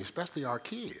family, especially our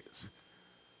kids.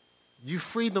 You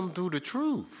free them through the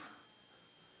truth.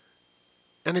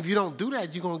 And if you don't do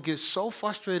that, you're going to get so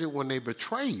frustrated when they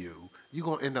betray you, you're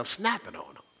going to end up snapping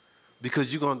on them.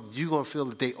 Because you're going to feel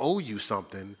that they owe you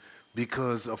something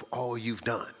because of all you've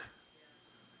done.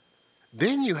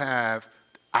 Then you have,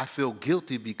 I feel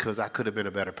guilty because I could have been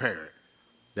a better parent.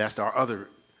 That's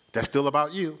still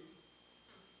about you.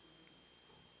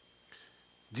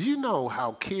 Do you know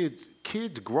how kids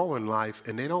grow in life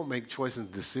and they don't make choices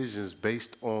and decisions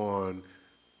based on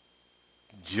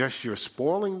just you're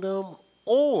spoiling them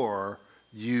or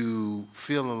you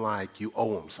feeling like you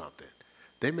owe them something?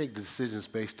 They make decisions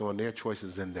based on their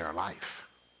choices in their life.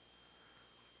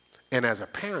 And as a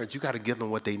parent, you got to give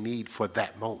them what they need for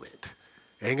that moment.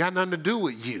 It ain't got nothing to do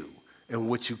with you and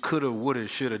what you could have, would have,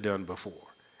 should have done before.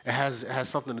 It has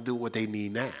something to do with what they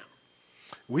need now.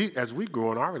 As we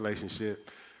grow in our relationship,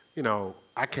 you know,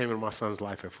 I came into my son's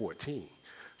life at 14.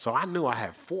 So I knew I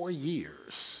had 4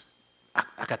 years.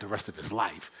 I got the rest of his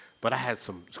life. But I had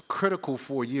some critical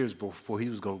 4 years before he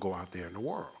was going to go out there in the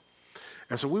world.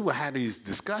 And so we would have these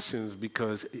discussions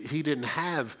because he didn't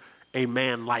have a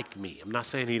man like me. I'm not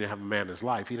saying he didn't have a man in his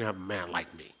life. He didn't have a man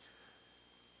like me.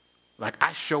 Like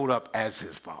I showed up as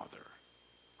his father,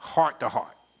 heart to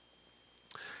heart.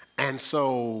 And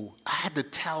so I had to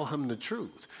tell him the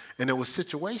truth. And there were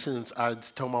situations, I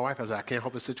told my wife, I said, I can't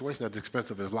help a situation at the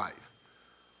expense of his life.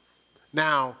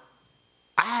 Now,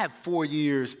 I had 4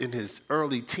 years in his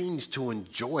early teens to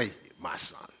enjoy my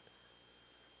son.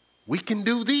 We can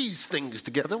do these things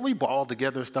together. We ball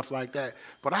together and stuff like that.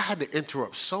 But I had to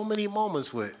interrupt so many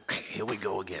moments with, hey, here we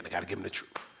go again. I got to give him the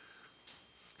truth.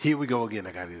 Here we go again.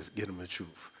 I got to get him the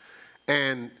truth.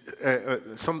 And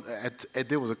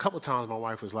there was a couple times my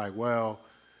wife was like, well,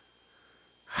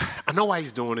 I know why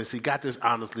he's doing this. He got this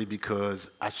honestly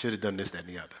because I should have done this, that, and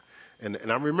the other.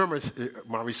 And I remember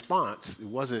my response. It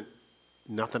wasn't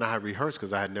nothing I had rehearsed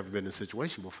because I had never been in a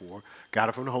situation before. Got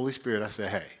it from the Holy Spirit. I said,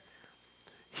 hey,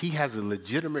 he has a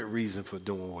legitimate reason for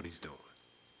doing what he's doing.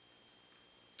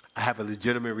 I have a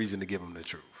legitimate reason to give him the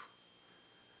truth.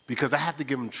 Because I have to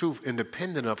give him truth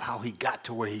independent of how he got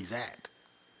to where he's at.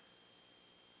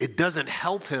 It doesn't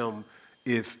help him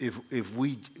if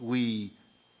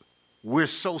we're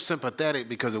so sympathetic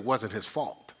because it wasn't his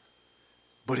fault.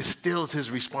 But it still is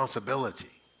his responsibility.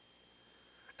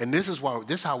 And this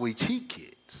is how we cheat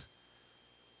kids.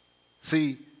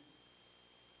 See,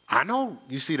 I know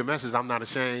you see the message, I'm not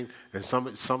ashamed, and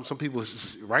some people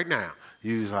right now,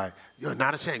 you're like, you're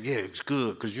not ashamed. Yeah, it's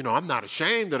good, because I'm not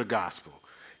ashamed of the gospel.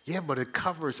 Yeah, but it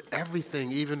covers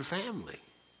everything, even family.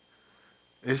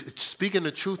 It's speaking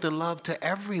the truth and love to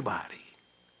everybody.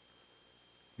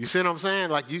 You see what I'm saying?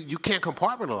 Like you can't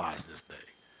compartmentalize this thing.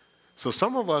 So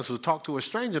some of us will talk to a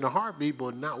stranger in a heartbeat,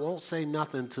 but won't say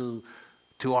nothing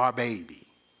to our baby.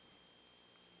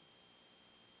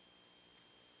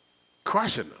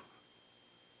 Crushing them.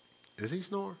 Is he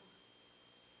snoring?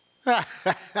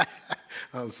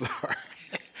 I'm sorry.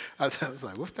 I was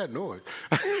like, what's that noise?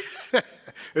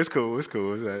 It's cool.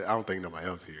 I don't think nobody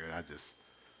else hear it. It's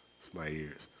my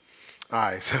ears. All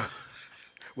right, so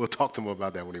we'll talk to him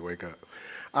about that when he wake up.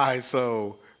 All right,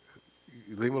 so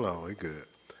leave him alone. He's good.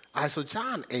 All right, so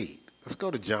John 8. Let's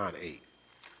go to John 8.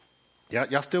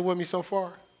 Y'all still with me so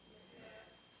far?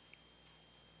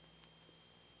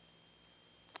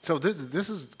 So this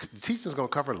is teaching is going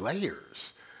to cover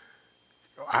layers.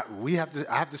 I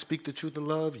have to speak the truth in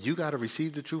love. You got to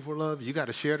receive the truth in love. You got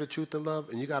to share the truth in love,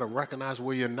 and you got to recognize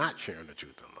where you're not sharing the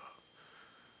truth in love.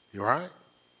 You all right?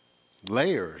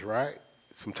 Layers, right?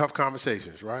 Some tough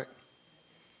conversations, right?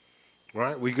 All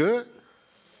right, we good?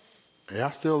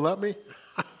 Y'all still love me?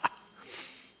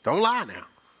 Don't lie now.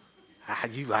 I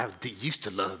used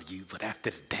to love you, but after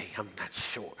the day, I'm not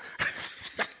sure.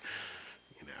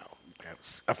 That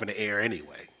was up in the air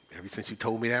anyway, ever since you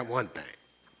told me that one thing.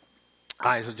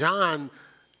 All right, so John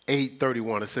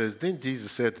 8:31, it says, then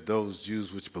Jesus said to those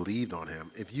Jews which believed on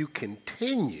him, if you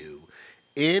continue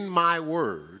in my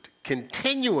word,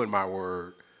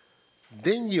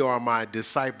 then you are my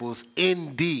disciples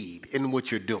indeed in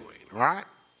what you're doing, right?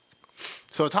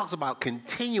 So it talks about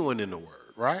continuing in the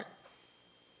word, right?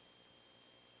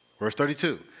 Verse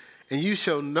 32, and you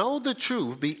shall know the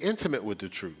truth, be intimate with the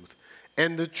truth,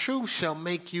 and the truth shall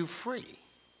make you free.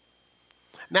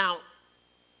 Now,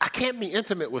 I can't be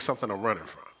intimate with something I'm running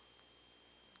from.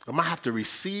 I'm going to have to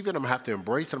receive it, I'm going to have to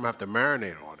embrace it, I'm going to have to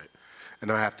marinate on it,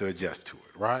 and I have to adjust to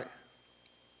it, right?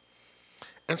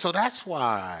 And so that's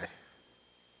why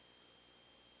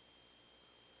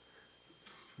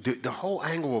the whole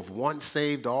angle of once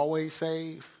saved, always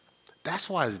saved, that's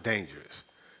why it's dangerous.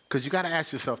 Because you got to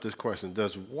ask yourself this question,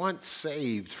 does once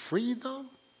saved free them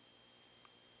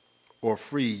or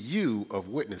free you of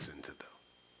witnessing to them?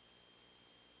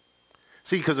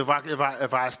 See, because if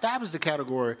I establish the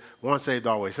category once saved,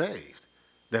 always saved,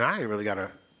 then I ain't really got to,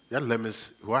 that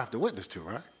limits who I have to witness to,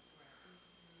 right?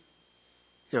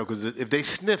 Because if they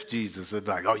sniff Jesus, they're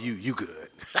like, oh, you good,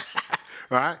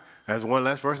 right? That's one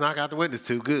less person I got to witness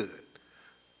to, good.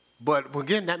 But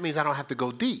again, that means I don't have to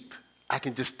go deep. I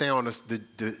can just stay on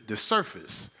the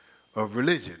surface of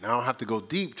religion. I don't have to go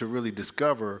deep to really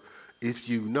discover if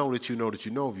you know that you know that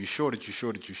you know, if you're sure that you're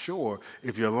sure that you're sure,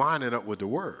 if you're lining up with the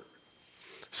word.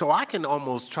 So I can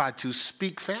almost try to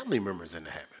speak family members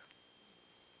into heaven,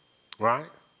 right?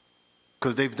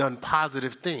 Because they've done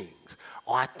positive things.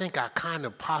 Or I think I kind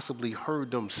of possibly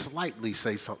heard them slightly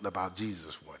say something about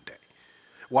Jesus one day.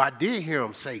 Well, I did hear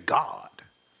them say God.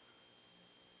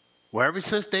 Well, ever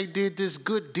since they did this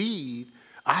good deed,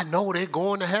 I know they're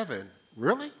going to heaven.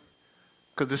 Really?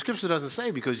 Because the scripture doesn't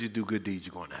say because you do good deeds,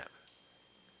 you're going to heaven.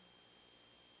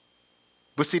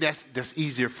 But see, that's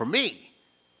easier for me.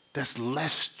 That's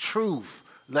less truth,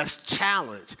 less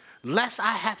challenge, less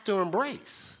I have to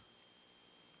embrace.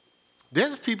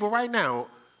 There's people right now,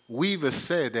 we've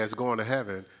said that's going to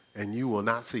heaven, and you will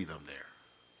not see them there.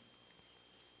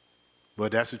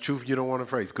 But that's the truth you don't want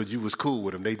to face because you was cool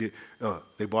with them.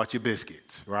 They bought you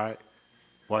biscuits, right?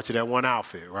 Bought you that one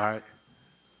outfit, right?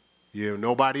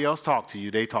 Nobody else talked to you,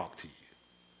 they talked to you.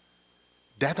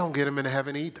 That don't get them into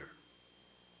heaven either.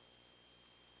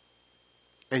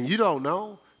 And you don't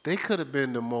know, they could have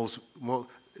been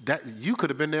you could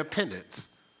have been their penance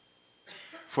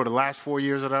for the last 4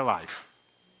 years of their life.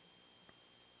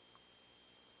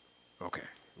 Okay,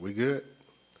 we good?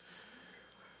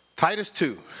 Titus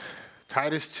 2.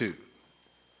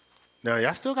 Now,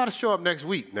 y'all still got to show up next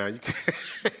week. Now, you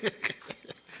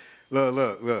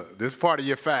look. This is part of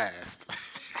your fast.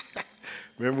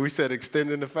 Remember we said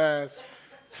extending the fast?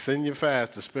 Send your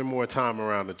fast to spend more time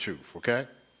around the truth, okay?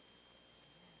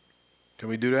 Can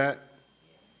we do that?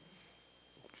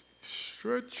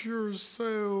 Stretch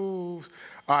yourselves.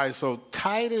 All right, so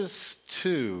Titus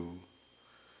 2.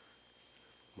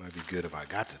 Might be good if I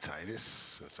got to Titus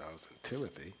since I was in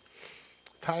Timothy.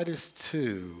 Titus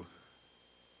 2,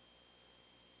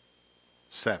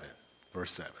 7, verse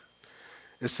 7.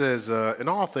 It says, in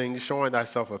all things, showing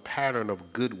thyself a pattern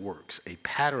of good works, a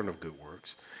pattern of good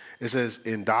works. It says,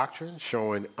 in doctrine,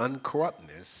 showing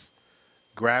uncorruptness,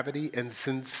 gravity, and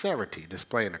sincerity,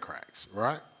 displaying the cracks,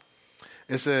 right?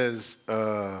 It says,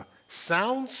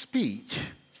 sound speech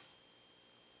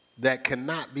that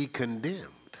cannot be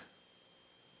condemned,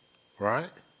 right?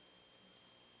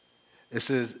 It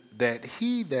says that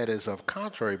he that is of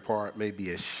contrary part may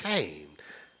be ashamed,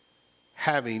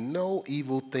 having no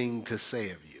evil thing to say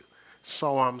of you.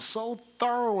 So I'm so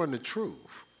thorough in the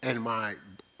truth and my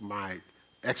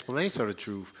explanation of the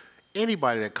truth,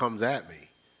 anybody that comes at me,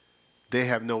 they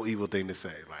have no evil thing to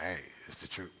say. Like, hey, it's the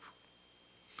truth.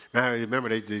 Now, I remember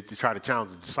they tried to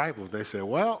challenge the disciples. They said,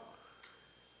 well,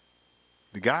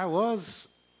 the guy was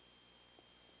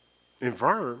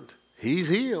infirmed. He's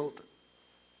healed.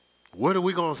 What are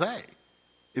we going to say?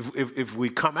 If we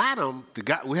come at him,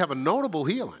 we have a notable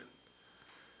healing.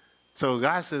 So the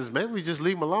guy says, maybe we just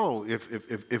leave him alone.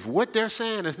 If what they're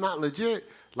saying is not legit,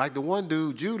 like the one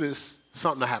dude, Judas,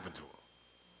 something happened to him.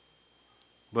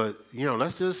 But,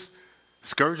 let's just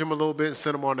scourge them a little bit and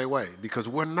send them on their way because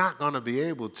we're not going to be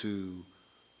able to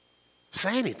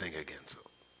say anything against them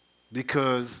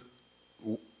because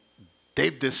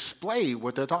they've displayed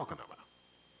what they're talking about.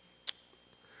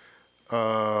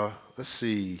 Let's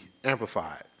see,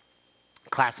 Amplified,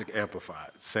 classic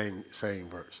Amplified, same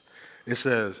verse. It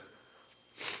says,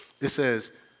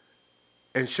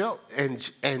 and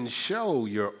show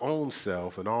your own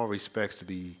self in all respects to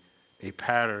be a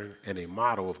pattern and a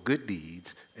model of good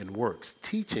deeds and works,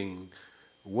 teaching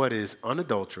what is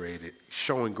unadulterated,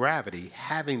 showing gravity,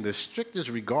 having the strictest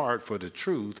regard for the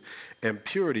truth and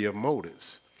purity of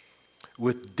motives,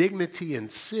 with dignity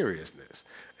and seriousness.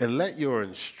 And let your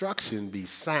instruction be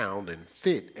sound and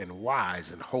fit and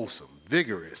wise and wholesome,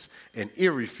 vigorous and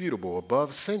irrefutable,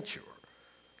 above censure,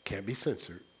 can't be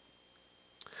censored,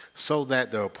 so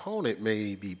that the opponent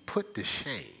may be put to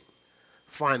shame,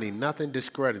 finding nothing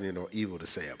discrediting or evil to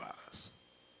say about us.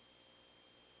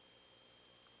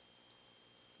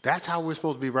 That's how we're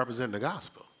supposed to be representing the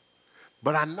gospel.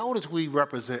 But I notice we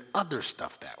represent other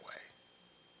stuff that way.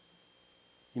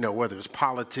 You know, whether it's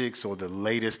politics or the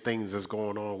latest things that's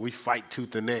going on, we fight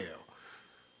tooth and nail.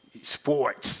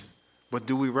 Sports. But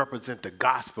do we represent the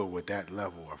gospel with that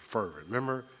level of fervor?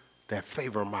 Remember, that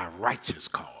favor my righteous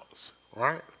cause,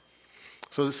 right?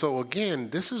 So again,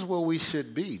 this is where we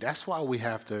should be. That's why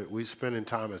we're spending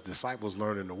time as disciples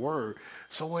learning the word.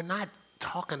 So we're not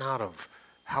talking out of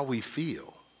how we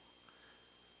feel.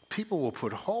 People will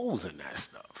put holes in that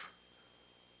stuff,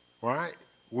 right?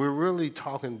 We're really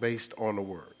talking based on the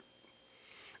word.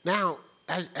 Now,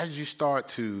 as you start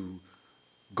to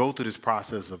go through this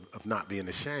process of not being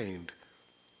ashamed,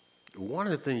 one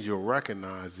of the things you'll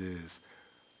recognize is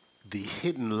the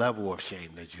hidden level of shame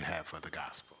that you have for the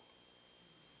gospel.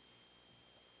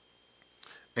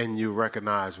 And you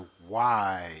recognize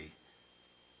why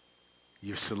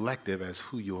you're selective as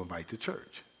who you invite to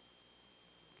church.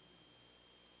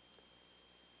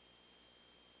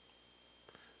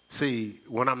 See,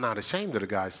 when I'm not ashamed of the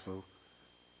gospel,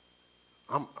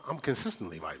 I'm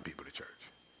consistently inviting people to church.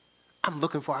 I'm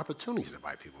looking for opportunities to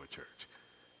invite people to church.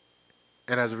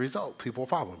 And as a result, people are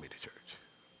following me to church.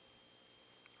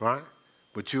 Right?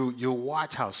 But you'll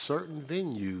watch how certain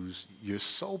venues, you're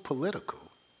so political,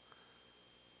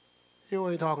 you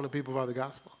ain't talking to people about the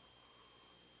gospel.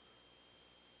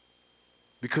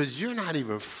 Because you're not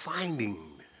even finding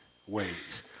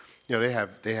ways. You know,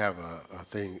 they have a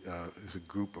thing, it's a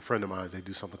group, a friend of mine, they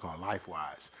do something called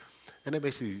LifeWise. And they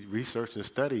basically research and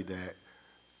study that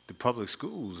the public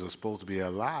schools are supposed to be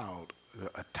allowed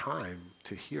a time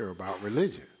to hear about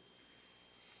religion.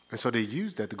 And so they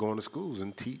use that to go into schools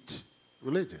and teach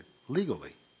religion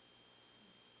legally.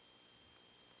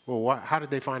 Well, how did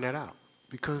they find that out?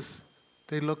 Because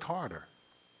they looked harder.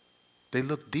 They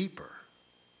looked deeper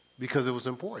because it was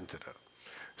important to them.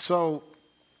 So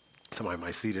somebody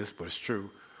might see this, but it's true.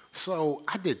 So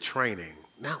I did training.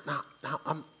 Now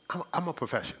I'm a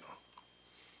professional.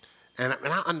 And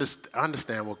I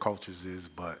understand what cultures is,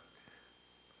 but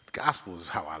the gospel is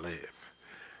how I live.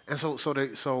 And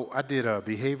so I did a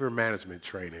behavior management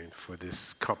training for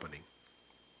this company.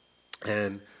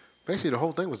 And basically the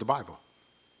whole thing was the Bible.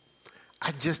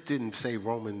 I just didn't say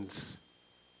Romans,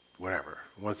 whatever,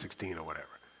 1:16 or whatever.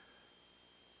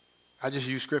 I just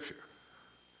used scripture.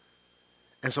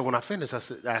 And so when I finished, I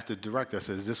asked the director, I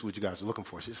said, is this what you guys are looking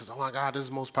for? She says, oh my God, this is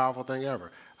the most powerful thing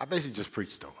ever. I basically just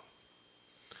preached to them.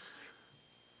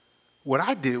 What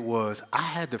I did was I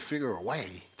had to figure a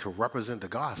way to represent the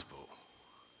gospel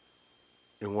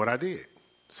in what I did.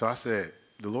 So I said,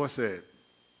 the Lord said,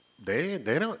 they ain't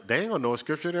gonna know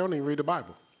scripture, they don't even read the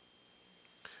Bible.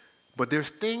 But there's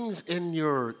things in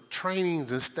your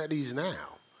trainings and studies now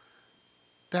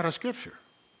that are scripture.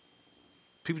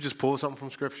 People just pull something from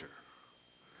scripture.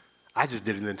 I just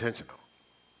did it intentional.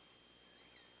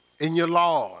 In your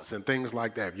laws and things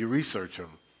like that, if you research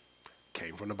them,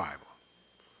 came from the Bible.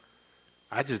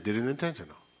 I just did it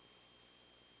intentional.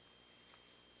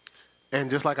 And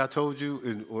just like I told you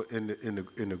in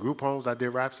the group homes I did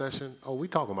rap session, we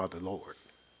talking about the Lord.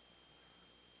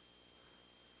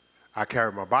 I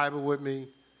carried my Bible with me.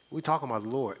 We talking about the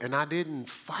Lord. And I didn't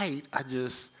fight.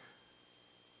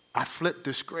 I flipped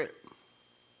the script.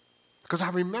 Because I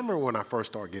remember when I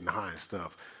first started getting high and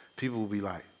stuff, people would be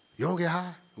like, you don't get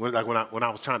high? When I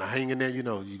was trying to hang in there, you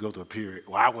know, you go through a period.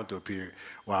 Well, I went through a period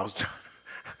where I was trying to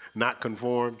not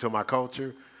conform to my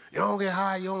culture. You don't get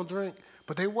high, you don't drink.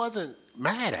 But they wasn't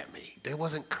mad at me. They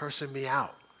wasn't cursing me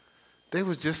out. They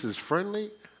was just as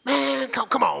friendly. Man,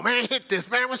 come on, man, hit this,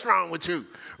 man. What's wrong with you,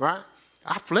 right?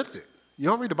 I flipped it. You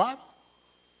don't read the Bible?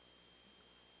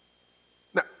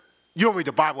 No, you don't read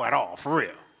the Bible at all, for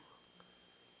real.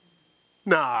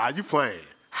 Nah, you playing.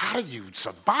 How do you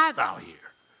survive out here,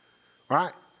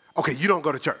 right? Okay, you don't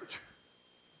go to church.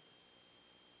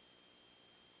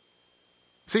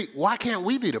 See, why can't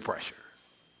we be the pressure?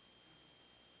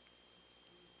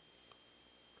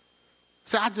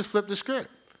 See, I just flipped the script.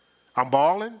 I'm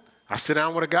balling. I sit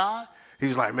down with a guy. He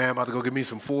was like, man, I'm about to go get me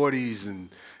some 40s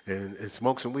and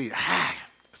smoke some weed.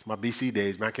 It's my BC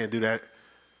days, man. I can't do that.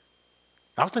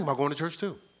 I was thinking about going to church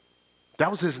too.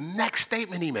 That was his next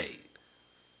statement he made.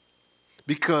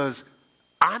 Because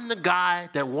I'm the guy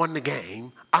that won the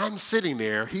game. I'm sitting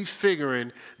there. He's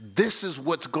figuring this is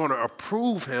what's going to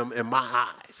approve him in my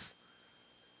eyes.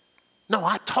 No,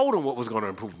 I told him what was going to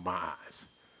improve my eyes.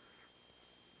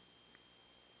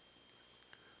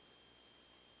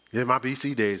 Yeah, my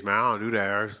BC days, man, I don't do that.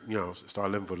 I, start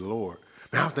living for the Lord.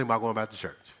 Man, I was thinking about going back to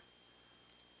church.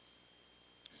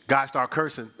 Guys start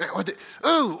cursing. Man,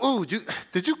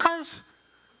 did you curse?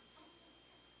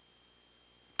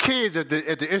 Kids at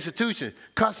the institution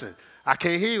cussing. I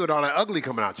can't hear you with all that ugly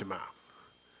coming out your mouth.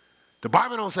 The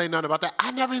Bible don't say nothing about that.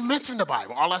 I never even mentioned the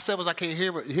Bible. All I said was I can't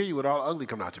hear you with all the ugly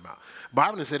coming out your mouth. The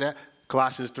Bible didn't say that.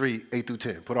 Colossians 3, 8 through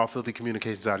 10. Put all filthy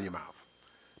communications out of your mouth.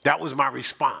 That was my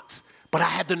response. But I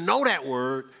had to know that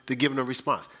word to give him a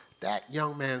response. That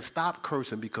young man stopped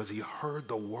cursing because he heard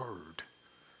the word.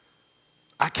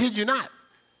 I kid you not.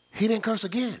 He didn't curse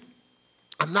again.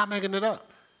 I'm not making it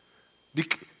up.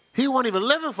 He wasn't even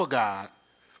living for God,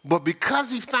 but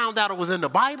because he found out it was in the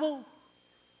Bible,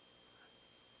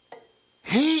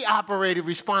 he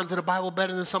responded to the Bible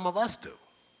better than some of us do.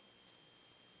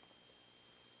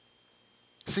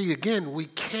 See, again, we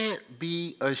can't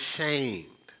be ashamed,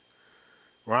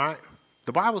 right?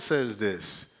 The Bible says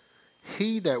this,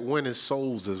 he that winneth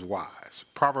souls is wise.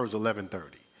 Proverbs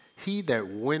 11:30. He that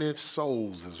winneth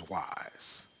souls is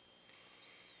wise.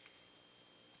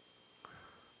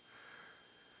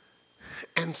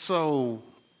 And so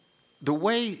the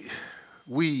way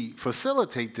we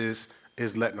facilitate this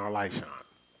is letting our light shine.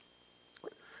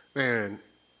 Man,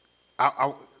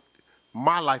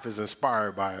 my life is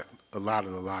inspired by a lot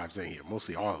of the lives in here,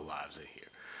 mostly all the lives in here.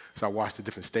 So I watch the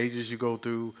different stages you go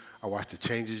through. I watch the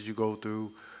changes you go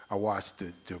through. I watch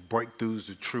the breakthroughs,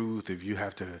 the truth. If you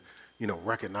have to,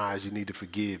 recognize you need to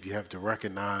forgive. You have to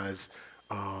recognize,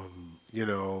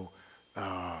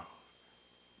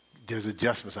 there's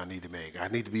adjustments I need to make. I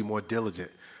need to be more diligent.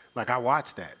 Like, I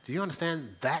watch that. Do you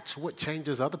understand that's what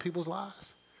changes other people's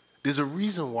lives? There's a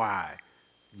reason why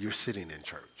you're sitting in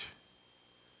church.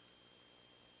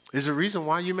 There's a reason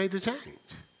why you made the change.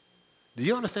 Do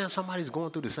you understand somebody's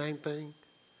going through the same thing?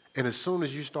 And as soon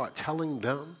as you start telling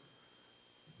them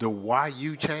the why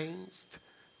you changed,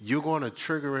 you're going to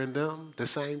trigger in them the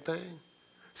same thing.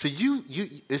 So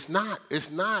it's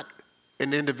not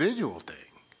an individual thing.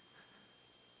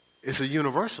 It's a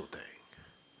universal thing.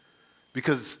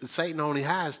 Because Satan only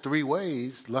has three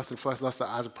ways: lust of flesh, lust of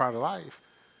eyes, and pride of life.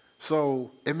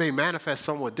 So it may manifest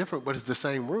somewhat different, but it's the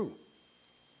same root.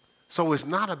 So it's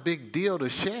not a big deal to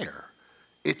share.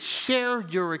 It's share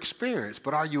your experience,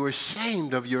 but are you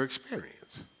ashamed of your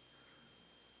experience?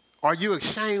 Are you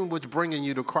ashamed what's bringing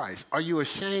you to Christ? Are you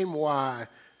ashamed why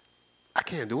I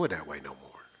can't do it that way no more?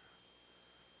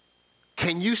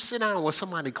 Can you sit down with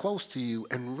somebody close to you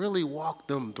and really walk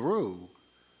them through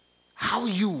how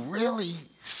you really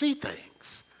see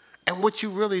things and what you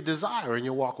really desire in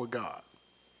your walk with God?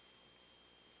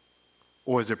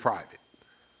 Or is it private?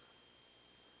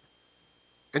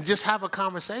 And just have a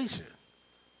conversation.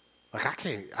 Like,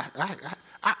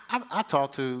 I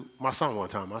talked to my son one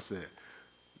time. I said,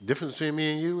 the difference between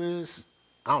me and you is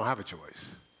I don't have a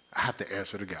choice. I have to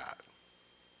answer to God.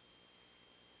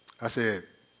 I said,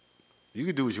 you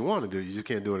can do what you want to do. You just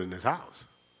can't do it in this house.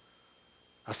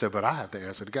 I said, but I have to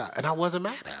answer to God. And I wasn't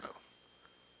mad at him.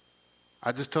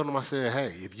 I just told him, I said,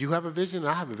 hey, if you have a vision and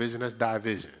I have a vision, that's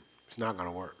division. It's not going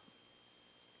to work.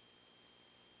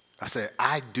 I said,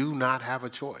 I do not have a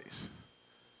choice.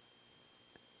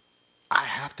 I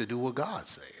have to do what God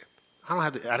said. I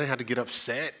didn't have to get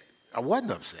upset. I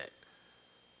wasn't upset.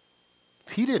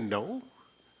 He didn't know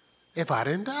if I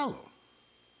didn't tell him.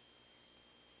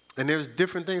 And there's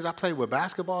different things. I play with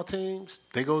basketball teams.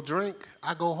 They go drink.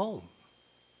 I go home.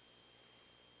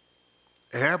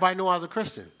 And everybody knew I was a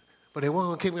Christian. But they weren't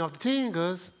going to kick me off the team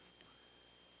because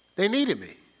they needed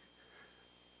me.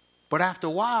 But after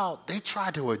a while, they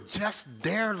tried to adjust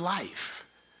their life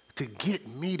to get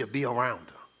me to be around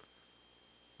them.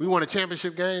 We won a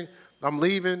championship game. I'm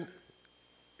leaving.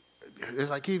 It's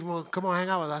like, Keith, come on, hang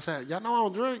out with us. I said, y'all know I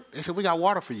don't drink? They said, we got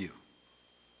water for you.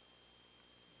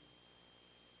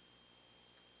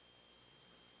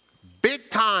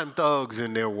 Big time thugs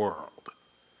in their world.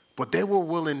 But they were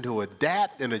willing to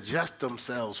adapt and adjust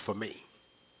themselves for me.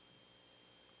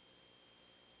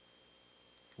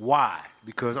 Why?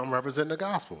 Because I'm representing the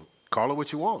gospel. Call it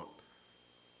what you want.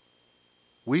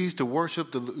 We used to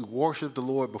worship the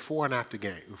Lord before and after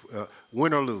game,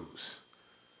 win or lose.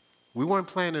 We weren't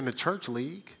playing in the church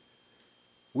league.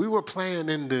 We were playing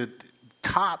in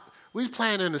we was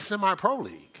playing in the semi-pro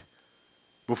league.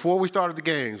 Before we started the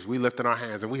games, we lifted our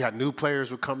hands, and we had new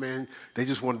players would come in. They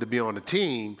just wanted to be on the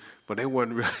team, but they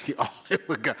wasn't really all they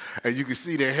would got. And you could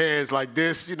see their hands like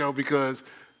this, because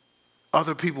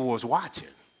other people was watching.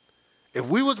 If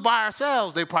we was by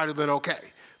ourselves, they probably been okay.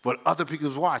 But other people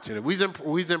was watching. If we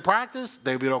was in practice,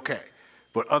 they'd be okay.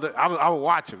 But I would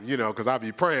watch them, because I'd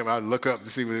be praying. I'd look up to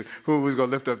see who was going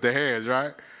to lift up their hands,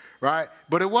 right? Right?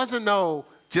 But it wasn't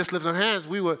just lifting hands.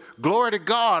 We were, glory to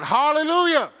God,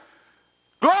 hallelujah.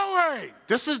 Glory!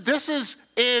 This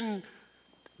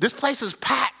place is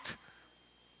packed.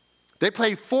 They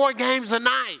played 4 games a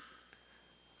night.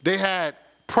 They had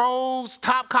pros,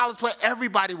 top college players,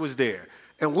 everybody was there.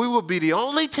 And we would be the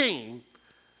only team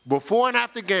before and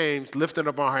after games lifting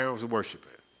up our hands and worshiping.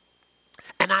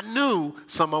 And I knew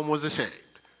someone was ashamed.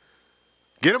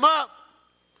 Get them up.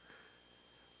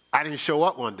 I didn't show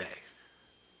up one day.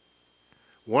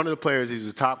 One of the players, he was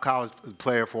a top college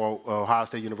player for Ohio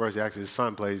State University. Actually, his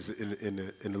son plays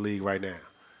in the league right now.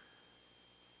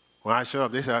 When I showed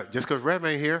up, they said, just because Rev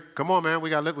ain't here, come on, man,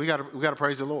 we got to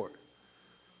praise the Lord.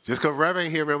 Just because Rev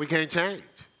ain't here, man, we can't change.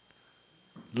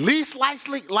 Least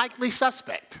likely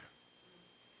suspect.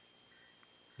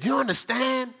 Do you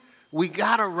understand? We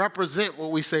got to represent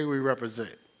what we say we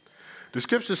represent. The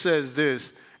scripture says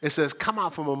this. It says, come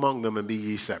out from among them and be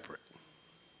ye separate.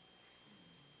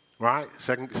 Right?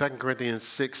 2 Corinthians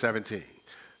 6:17.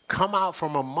 Come out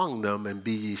from among them and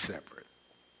be ye separate.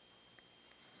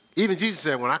 Even Jesus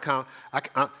said, when I come,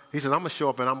 he says, I'm going to show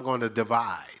up and I'm going to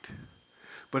divide.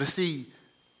 But see,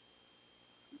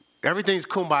 everything's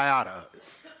kumbaya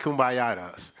to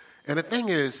us. And the thing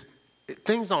is,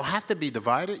 things don't have to be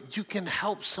divided. You can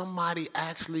help somebody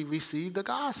actually receive the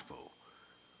gospel.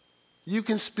 You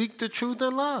can speak the truth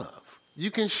in love. You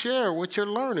can share what you're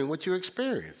learning, what you're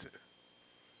experiencing.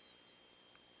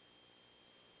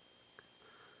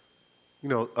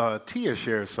 Tia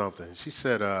shared something. She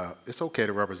said, it's okay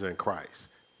to represent Christ.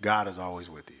 God is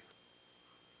always with you.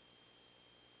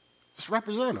 Just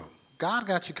represent him. God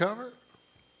got you covered.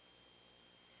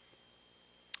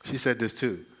 She said this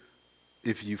too.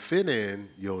 If you fit in,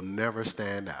 you'll never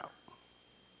stand out.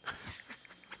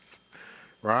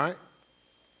 Right?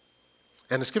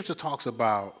 And the scripture talks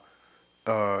about,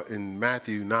 in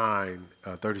Matthew 9,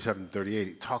 37 to 38,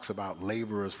 it talks about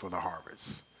laborers for the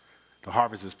harvest. The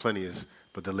harvest is plenteous,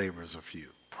 but the laborers are few.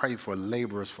 Pray for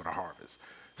laborers for the harvest.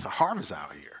 It's a harvest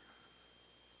out here.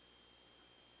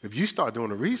 If you start doing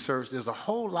the research, there's a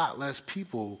whole lot less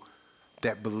people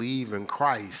that believe in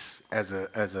Christ as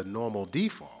a normal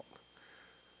default.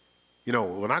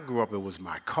 When I grew up, it was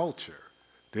my culture.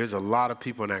 There's a lot of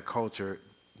people in that culture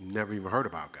never even heard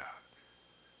about God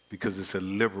because it's a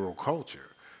liberal culture.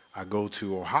 I go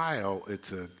to Ohio,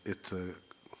 it's a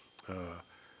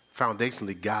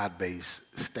foundationally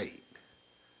God-based state.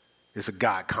 It's a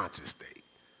God-conscious state.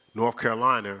 North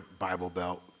Carolina, Bible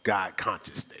Belt,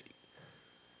 God-conscious state.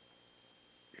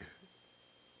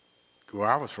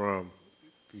 Where I was from,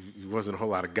 there wasn't a whole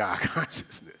lot of God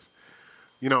consciousness.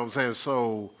 You know what I'm saying?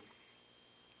 So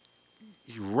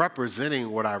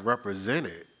representing what I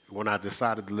represented when I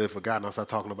decided to live for God, and I started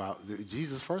talking about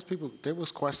Jesus first, people, they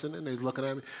was questioning, they was looking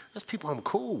at me. That's people I'm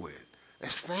cool with.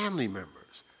 That's family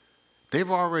members. They've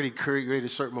already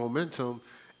created certain momentum,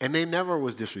 and they never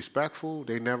was disrespectful.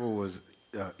 They never was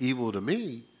evil to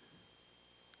me.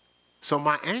 So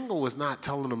my angle was not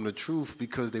telling them the truth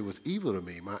because they was evil to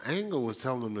me. My angle was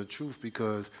telling them the truth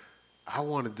because I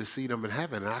wanted to see them in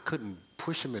heaven, and I couldn't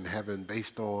push them in heaven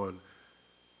based on,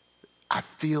 I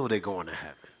feel they're going to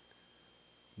heaven.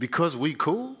 Because we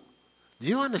cool? Do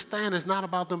you understand it's not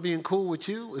about them being cool with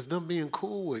you? It's them being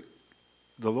cool with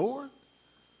the Lord?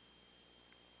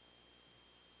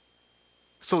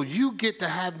 So you get to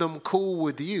have them cool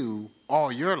with you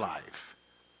all your life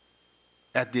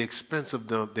at the expense of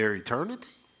their eternity?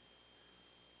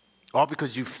 All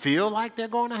because you feel like they're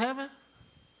going to heaven?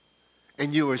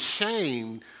 And you're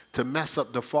ashamed to mess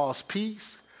up the false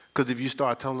peace? Because if you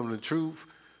start telling them the truth,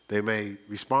 they may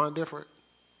respond different?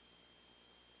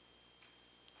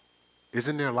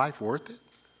 Isn't their life worth it?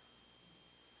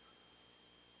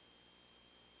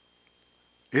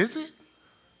 Is it?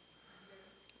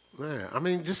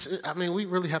 Man, we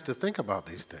really have to think about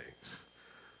these things.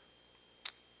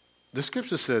 The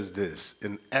scripture says this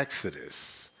in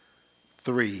Exodus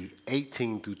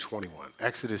 3:18 through 21.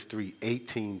 Exodus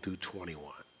 3:18 through 21.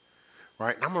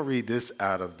 Right? And I'm going to read this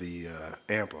out of the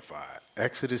Amplified.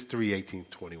 Exodus 3:18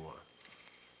 21.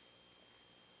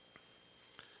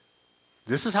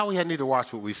 This is how we need to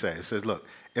watch what we say. It says, look,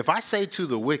 if I say to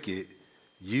the wicked,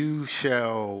 you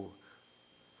shall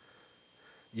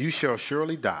you shall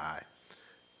surely die,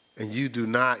 and you do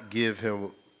not give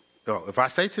him, oh, if I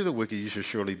say to the wicked, you shall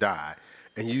surely die,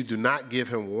 and you do not give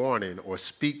him warning or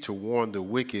speak to warn the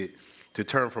wicked to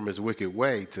turn from his wicked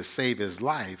way to save his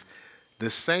life, the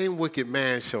same wicked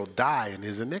man shall die in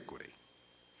his iniquity.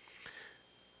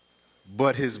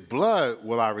 But his blood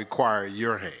will I require at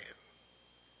your hand.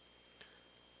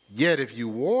 Yet if you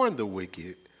warn the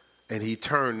wicked, and he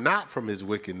turn not from his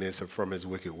wickedness or from his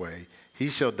wicked way, he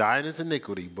shall die in his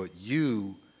iniquity, but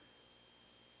you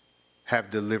have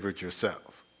delivered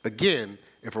yourself. Again,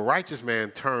 if a righteous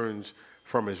man turns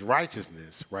from his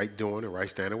righteousness, right doing and right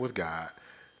standing with God,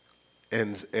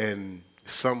 and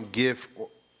some gift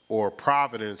or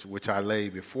providence which I lay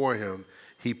before him,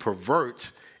 he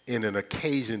perverts in an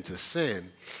occasion to sin,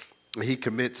 he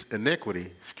commits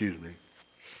iniquity,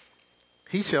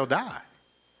 he shall die.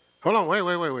 Hold on, wait.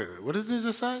 What does this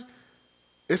just say?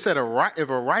 It said if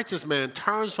a righteous man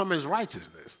turns from his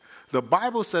righteousness. The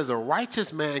Bible says a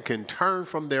righteous man can turn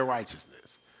from their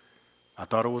righteousness. I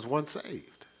thought it was one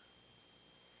saved.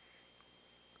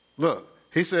 Look,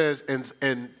 he says,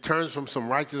 and turns from some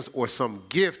righteousness or some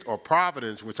gift or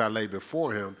providence which I lay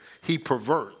before him, he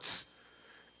perverts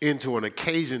into an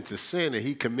occasion to sin, and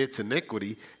he commits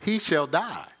iniquity, he shall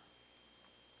die.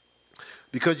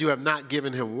 Because you have not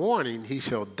given him warning, he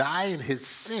shall die in his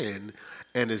sin,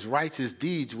 and his righteous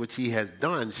deeds which he has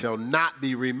done shall not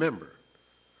be remembered.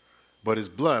 But his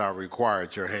blood I require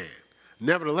at your hand.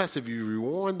 Nevertheless, if you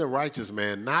warn the righteous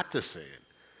man not to sin,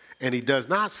 and he does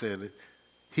not sin,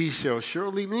 he shall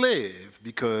surely live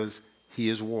because he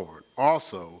is warned.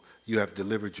 Also, you have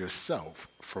delivered yourself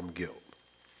from guilt.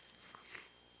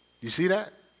 You see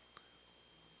that?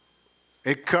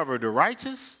 It covered the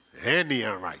righteous and the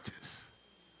unrighteous.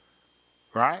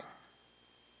 Right?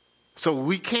 So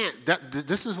we can't,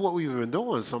 this is what we've been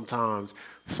doing sometimes.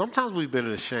 Sometimes we've been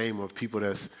ashamed of people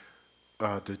that's,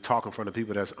 to talk in front of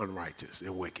people that's unrighteous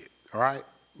and wicked. All right?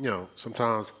 You know,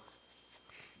 sometimes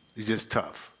it's just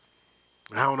tough.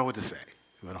 I don't know what to say.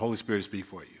 But the Holy Spirit speak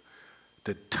for you.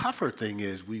 The tougher thing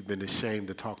is we've been ashamed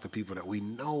to talk to people that we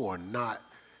know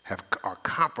are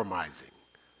compromising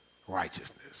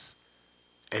righteousness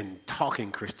and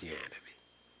talking Christianity.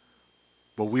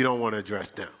 But we don't want to address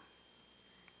them.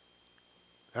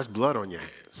 That's blood on your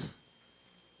hands.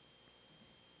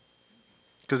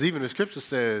 Because even the scripture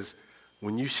says,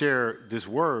 when you share this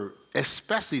word,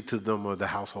 especially to them of the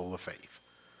household of faith.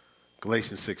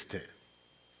 Galatians 6:10.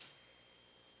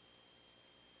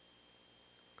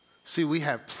 See, we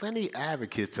have plenty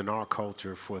advocates in our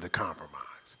culture for the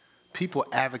compromise. People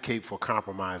advocate for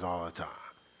compromise all the time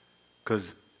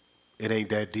because it ain't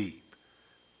that deep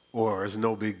or it's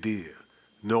no big deal.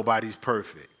 Nobody's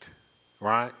perfect,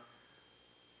 right?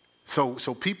 So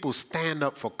people stand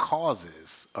up for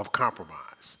causes of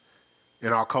compromise.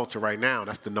 In our culture right now,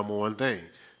 that's the number one thing.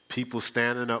 People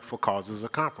standing up for causes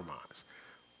of compromise.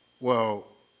 Well,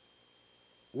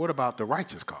 what about the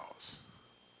righteous cause?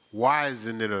 Why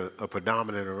isn't it a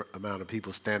predominant amount of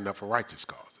people standing up for righteous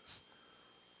causes?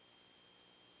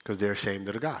 Because they're ashamed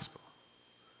of the gospel.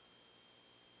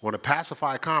 Want to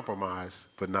pacify compromise,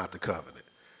 but not the covenant.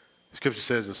 Scripture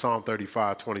says in Psalm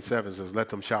 35:27 says, let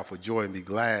them shout for joy and be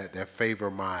glad that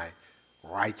favor my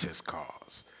righteous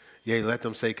cause. Yea, let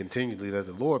them say continually, let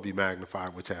the Lord be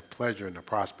magnified, which hath pleasure in the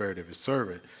prosperity of his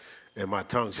servant. And my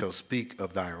tongue shall speak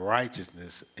of thy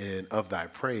righteousness and of thy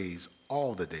praise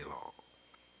all the day long.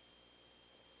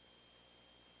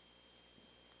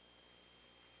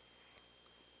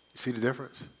 You see the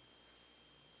difference?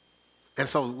 And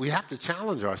so we have to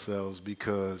challenge ourselves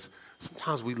because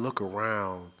sometimes we look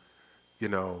around, you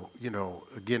know,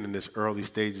 again, in this early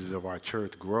stages of our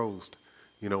church growth,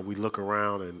 we look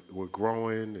around and we're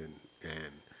growing and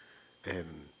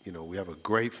we have a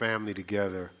great family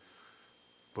together,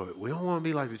 but we don't want to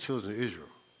be like the children of Israel.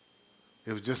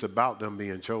 It was just about them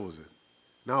being chosen.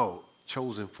 No,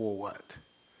 chosen for what?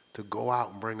 To go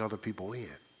out and bring other people in.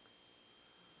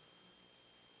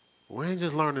 We ain't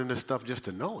just learning this stuff just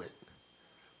to know it.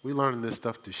 We're learning this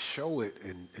stuff to show it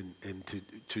and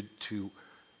to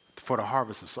for the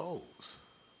harvest of souls.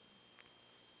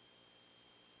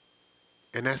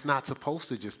 And that's not supposed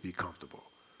to just be comfortable.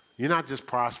 You're not just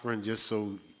prospering just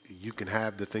so you can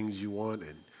have the things you want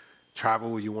and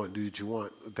travel where you want, do what you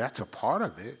want. That's a part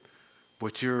of it.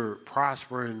 But you're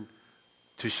prospering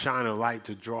to shine a light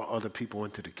to draw other people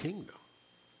into the kingdom.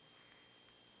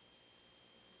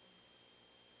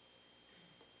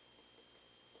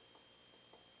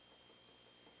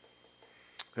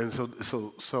 And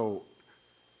so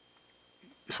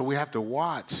we have to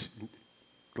watch,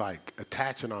 like,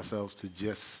 attaching ourselves to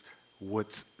just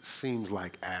what seems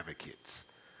like advocates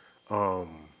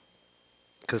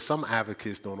Because some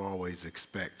advocates don't always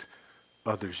expect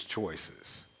others'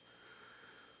 choices.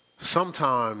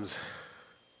 Sometimes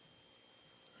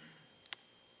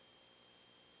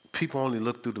people only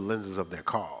look through the lenses of their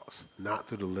cause, not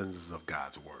through the lenses of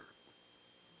God's word.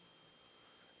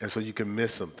 And so you can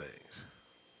miss some things.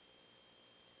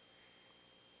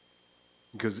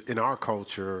 Because in our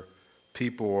culture,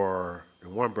 people are,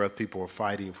 in one breath, people are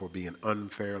fighting for being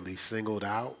unfairly singled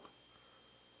out,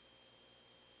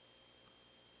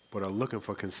 but are looking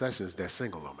for concessions that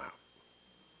single them out.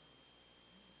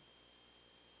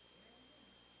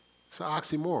 It's an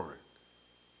oxymoron.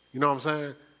 You know what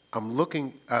I'm saying?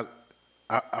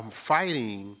 I'm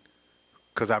fighting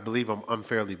because I believe I'm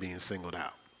unfairly being singled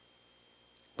out.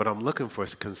 But I'm looking for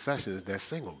concessions that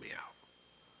single me out.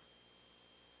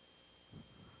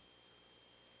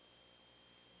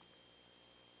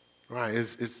 Right?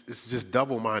 It's just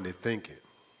double-minded thinking.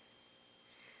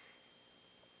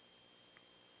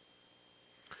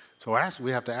 So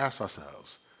we have to ask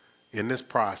ourselves, in this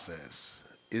process,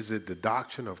 is it the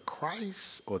doctrine of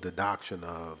Christ or the doctrine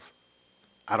of,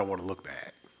 I don't want to look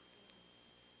bad?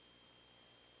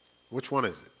 Which one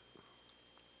is it?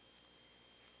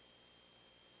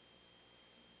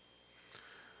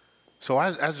 So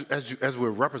as we're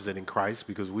representing Christ,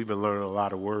 because we've been learning a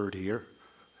lot of word here,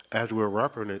 as we're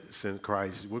representing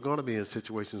Christ, we're going to be in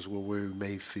situations where we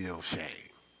may feel shame.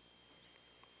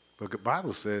 But the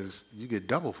Bible says you get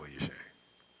double for your shame.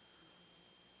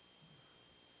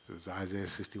 It's Isaiah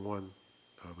 61,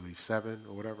 I believe 7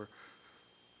 or whatever.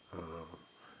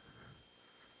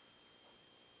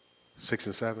 6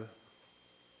 and 7.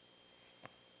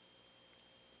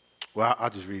 Well, I'll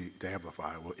just read the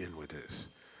Amplified. We'll end with this.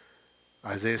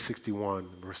 Isaiah 61,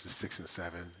 verses 6 and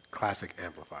 7, Classic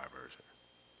Amplified version.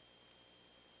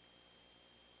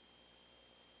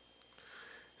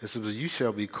 It says, you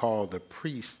shall be called the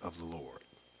priest of the Lord.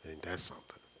 Ain't that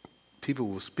something? People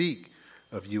will speak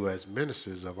of you as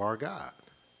ministers of our God.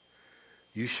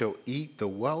 You shall eat the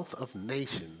wealth of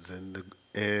nations,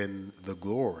 and the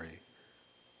glory,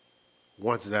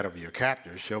 once that of your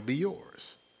captors, shall be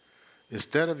yours.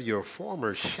 Instead of your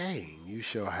former shame, you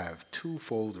shall have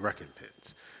twofold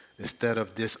recompense. Instead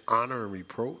of dishonor and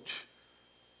reproach,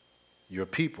 your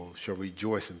people shall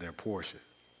rejoice in their portion.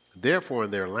 Therefore,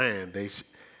 in their land,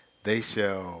 they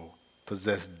shall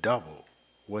possess double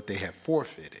what they have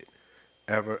forfeited.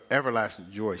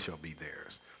 Everlasting joy shall be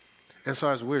theirs. And so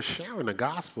as we're sharing the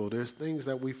gospel, there's things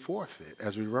that we forfeit.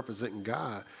 As we represent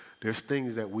God, there's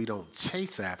things that we don't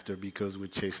chase after because we're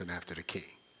chasing after the king.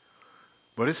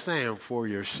 But it's saying for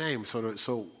your shame,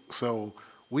 so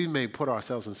we may put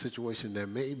ourselves in situations that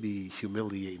may be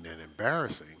humiliating and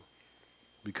embarrassing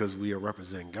because we are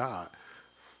representing God.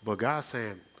 But God's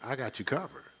saying, I got you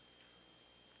covered.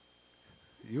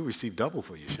 You receive double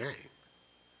for your shame.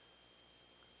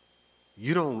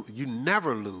 You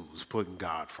never lose putting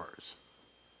God first.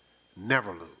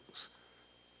 Never lose.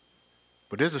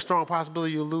 But there's a strong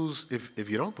possibility you'll lose if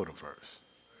you don't put him first.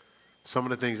 Some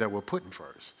of the things that we're putting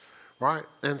first. Right?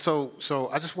 And so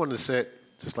I just wanted to set,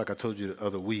 just like I told you the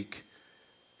other week,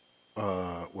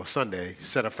 Sunday,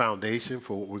 set a foundation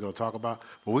for what we're going to talk about.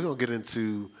 But we're going to get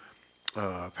into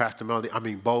Pastor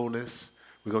Melody, boldness.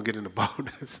 We're going to get into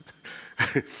boldness.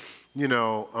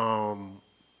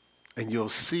 And you'll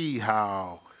see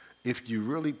how if you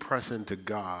really press into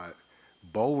God,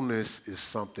 boldness is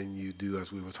something you do,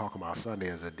 as we were talking about Sunday,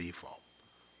 as a default.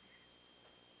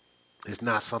 It's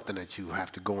not something that you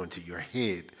have to go into your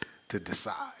head to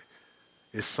decide.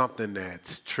 It's something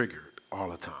that's triggered all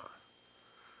the time.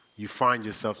 You find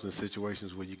yourself in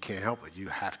situations where you can't help it. You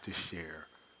have to share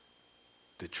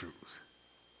the truth.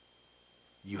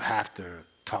 You have to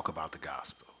talk about the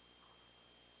gospel.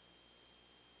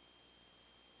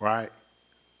 Right?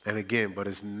 And again, but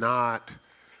it's not,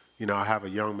 I have a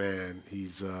young man,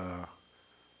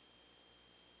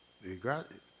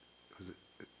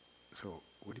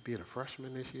 would he be a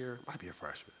freshman this year? Might be a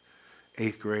freshman.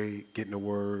 8th grade, getting the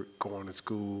word, going to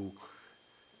school.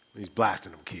 He's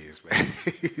blasting them kids, man.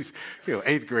 He's,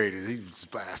 8th graders, he's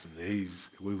just blasting them.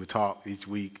 We would talk each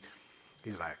week.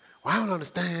 He's like, well, I don't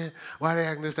understand why they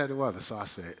acting this, that, and the other. So I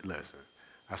said, listen,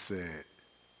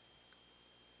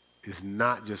 it's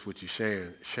not just what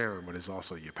you're sharing, but it's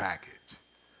also your package.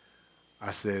 I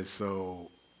said, so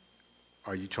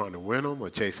are you trying to win them or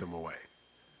chase them away?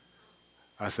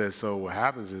 I said, so what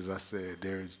happens is,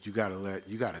 you got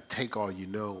to take all you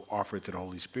know, offer it to the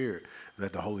Holy Spirit, and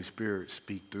let the Holy Spirit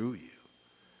speak through you,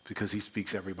 because he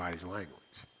speaks everybody's language.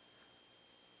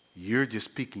 You're just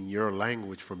speaking your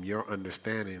language from your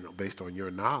understanding based on your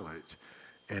knowledge,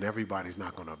 and everybody's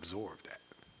not going to absorb that.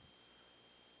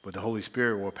 But the Holy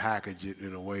Spirit will package it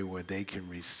in a way where they can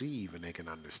receive and they can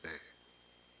understand.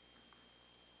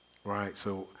 Right?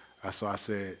 So I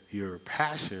said, your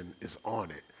passion is on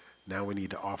it. Now we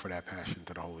need to offer that passion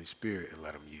to the Holy Spirit and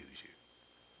let him use you.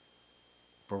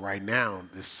 But right now,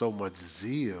 there's so much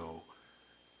zeal.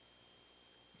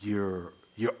 You're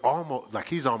almost, like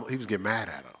he was getting mad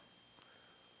at him.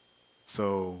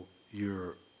 So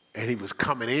and he was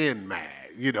coming in mad,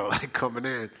 like coming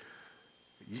in,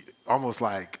 almost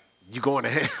like you going to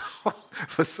hell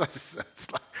for such,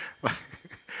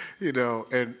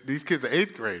 and these kids are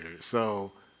 8th graders,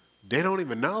 so they don't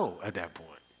even know at that point.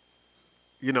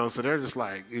 So they're just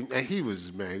like, and he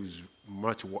was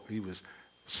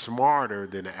smarter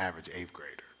than the average 8th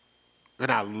grader.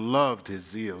 And I loved his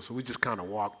zeal. So we just kind of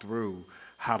walked through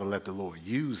how to let the Lord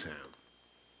use him,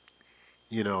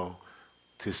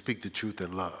 to speak the truth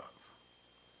in love,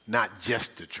 not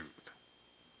just the truth.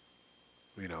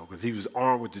 Because he was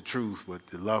armed with the truth, but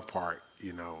the love part,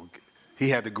 he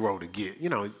had to grow to get,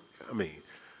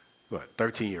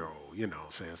 13-year-old,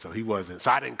 saying. So he wasn't,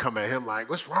 so I didn't come at him like,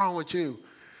 what's wrong with you?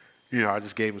 I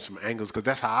just gave him some angles because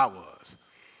that's how I was.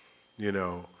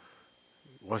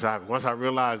 Once I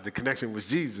realized the connection was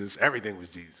Jesus, everything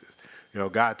was Jesus.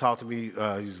 God talked to me, he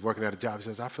was working at a job, he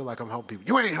says, I feel like I'm helping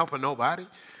people. You ain't helping nobody.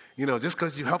 Just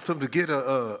because you helped them to get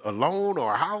a loan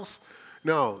or a house.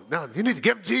 No, you need to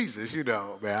give them Jesus,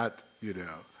 man. You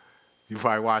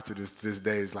probably watch it this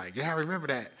day. It's like, yeah, I remember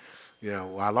that.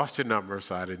 Well, I lost your number,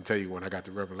 so I didn't tell you when I got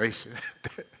the revelation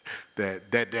that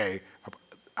day.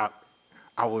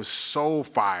 I was so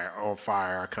on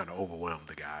fire, I kind of overwhelmed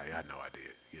the guy. I know I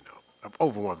did, I've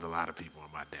overwhelmed a lot of people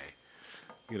in my day.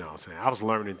 What I'm saying? I was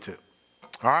learning too.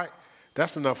 All right,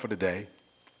 that's enough for today.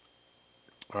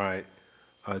 All right,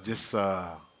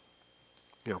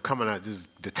 coming out,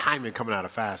 the timing coming out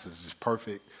of fast is just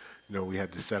perfect. We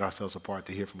had to set ourselves apart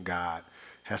to hear from God.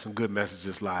 Had some good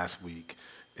messages last week.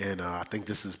 And I think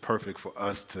this is perfect for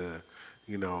us to,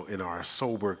 in our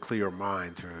sober, clear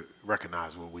mind to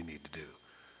recognize what we need to do,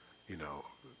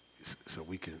 so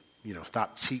we can,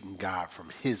 stop cheating God from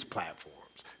his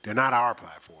platforms. They're not our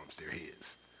platforms, they're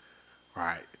his,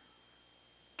 right?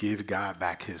 Give God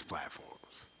back his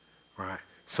platforms, right?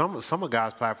 Some of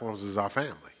God's platforms is our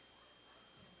family.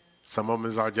 Some of them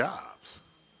is our jobs,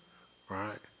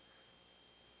 right?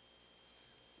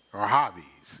 Our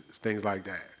hobbies, things like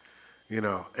that.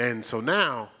 And so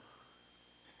now,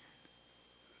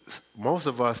 most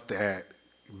of us that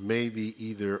maybe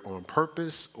either on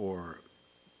purpose or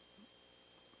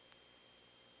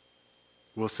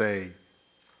we'll say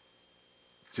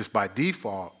just by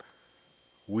default,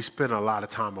 we spend a lot of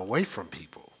time away from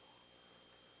people.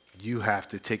 You have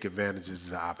to take advantage of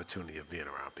the opportunity of being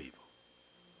around people.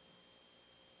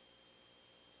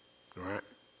 All right?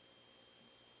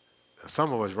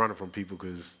 Some of us running from people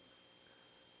because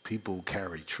people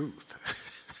carry truth.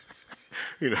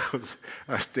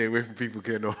 I stay away from people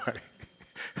because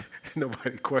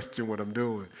nobody question what I'm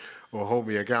doing or hold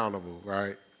me accountable,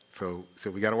 right? So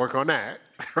we got to work on that,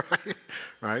 right?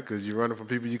 Right? Because you're running from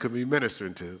people you could be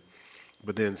ministering to.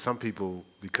 But then some people,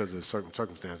 because of certain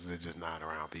circumstances, they're just not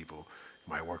around people.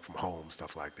 You might work from home,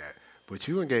 stuff like that. But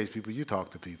you engage people, you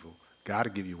talk to people. God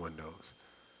will give you windows.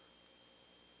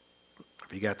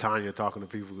 If you got time, you're talking to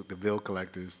people, the bill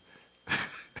collectors,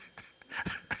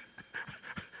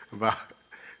 about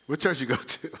what church you go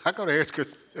to. I go to Heirs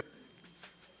Christian.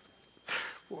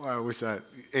 Boy, I wish Ed,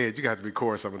 you got to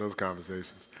record some of those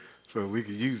conversations so we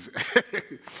could use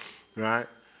it, right?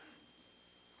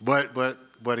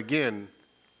 But again,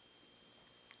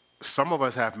 some of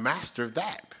us have mastered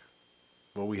that,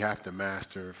 but we have to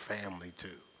master family too,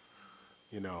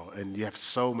 And you have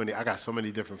so many. I got so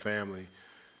many different family.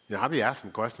 I'll be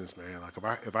asking questions, man. Like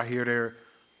if I hear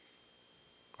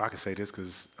I can say this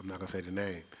because I'm not gonna say the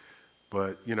name,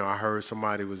 but I heard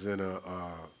somebody was in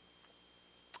how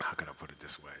can I put it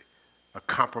this way, a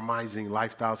compromising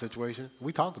lifestyle situation.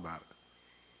 We talked about it.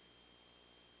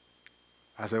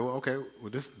 I said, well, okay,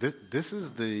 this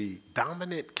is the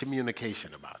dominant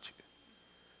communication about you.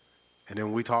 And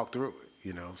then we talked through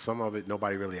it. Some of it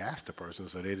nobody really asked the person,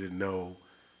 so they didn't know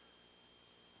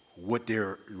what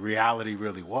their reality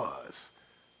really was.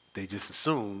 They just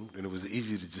assumed, and it was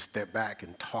easy to just step back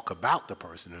and talk about the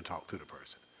person and talk to the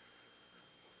person.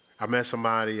 I met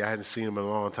somebody, I hadn't seen him in a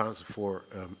long time before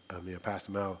me and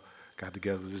Pastor Mel got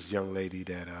together with this young lady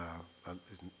that I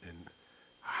was in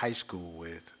high school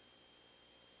with.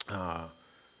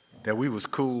 That we was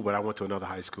cool, but I went to another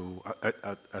high school.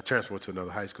 I transferred to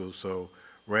another high school, so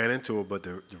ran into her, but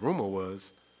the rumor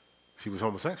was she was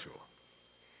homosexual.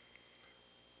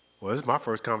 Well, this is my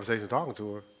first conversation talking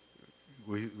to her.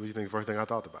 What do you think the first thing I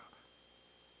thought about?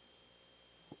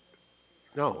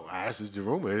 No, I asked, is your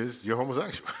rumor is you're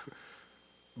homosexual.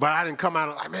 But I didn't come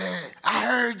out like, man, I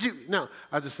heard you. No,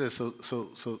 I just said,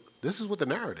 so this is what the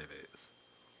narrative is.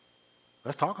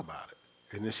 Let's talk about it.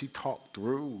 And then she talked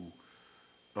through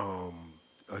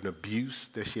an abuse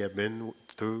that she had been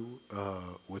through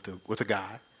with a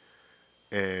guy,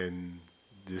 and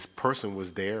this person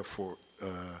was there for,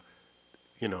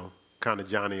 kind of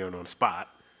Johnny on the spot,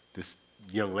 this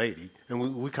young lady,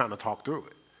 and we kind of talked through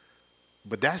it.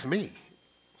 But that's me.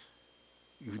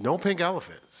 No pink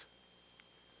elephants.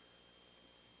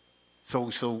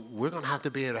 So we're going to have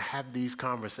to be able to have these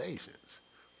conversations.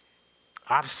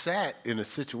 I've sat in a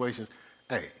situation,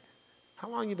 hey, how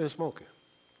long you been smoking?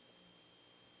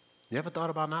 You ever thought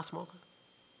about not smoking?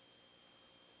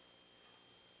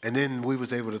 And then we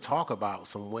was able to talk about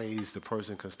some ways the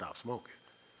person can stop smoking.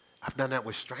 I've done that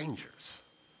with strangers,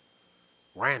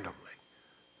 randomly.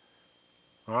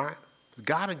 All right?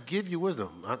 God will give you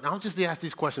wisdom. I don't just ask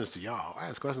these questions to y'all. I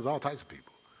ask questions to all types of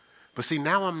people. But see,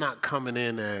 now I'm not coming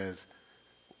in as,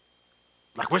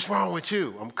 like, what's wrong with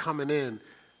you? I'm coming in,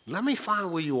 let me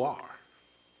find where you are.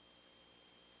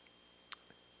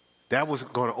 That was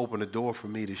going to open the door for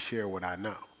me to share what I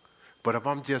know. But if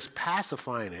I'm just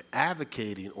pacifying and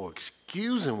advocating or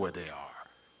excusing where they are,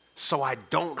 so I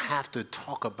don't have to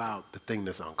talk about the thing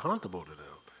that's uncomfortable to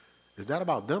them, is that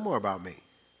about them or about me?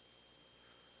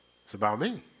 It's about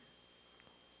me.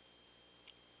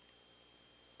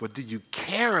 But do you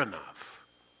care enough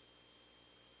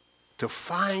to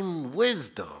find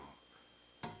wisdom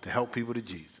to help people to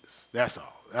Jesus? That's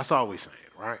all. That's all we're saying,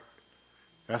 right?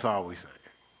 That's all we're saying.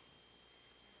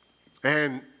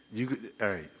 And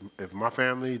hey, if my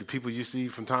family, the people you see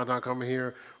from time to time coming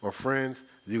here, or friends,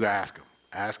 you can ask them.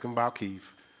 Ask them about Keith.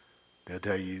 They'll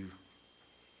tell you,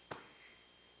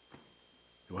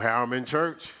 how I'm in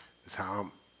church is how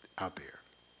I'm out there.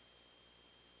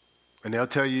 And they'll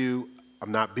tell you,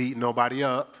 I'm not beating nobody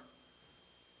up,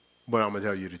 but I'm going to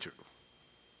tell you the truth.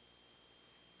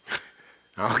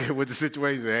 I don't care what the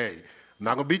situation is. Hey, I'm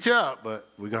not going to beat you up, but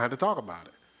we're going to have to talk about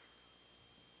it.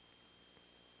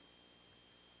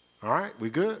 All right, we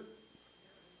good?